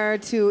honor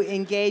to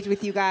engage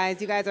with you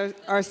guys. You guys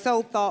are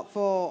so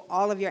thoughtful.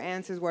 All of your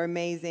answers were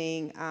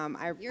amazing.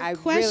 Your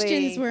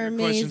questions were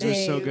amazing. Your questions were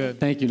so good.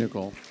 Thank you,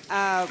 Nicole.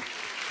 Thank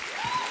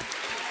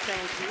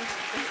you.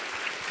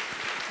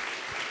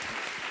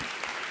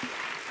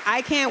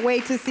 I can't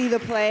wait to see the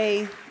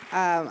play.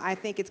 I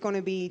think it's going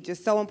to be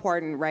just so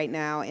important right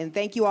now. And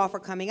thank you all for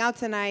coming out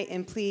tonight.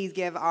 And please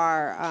give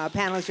our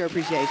panelists your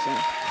appreciation.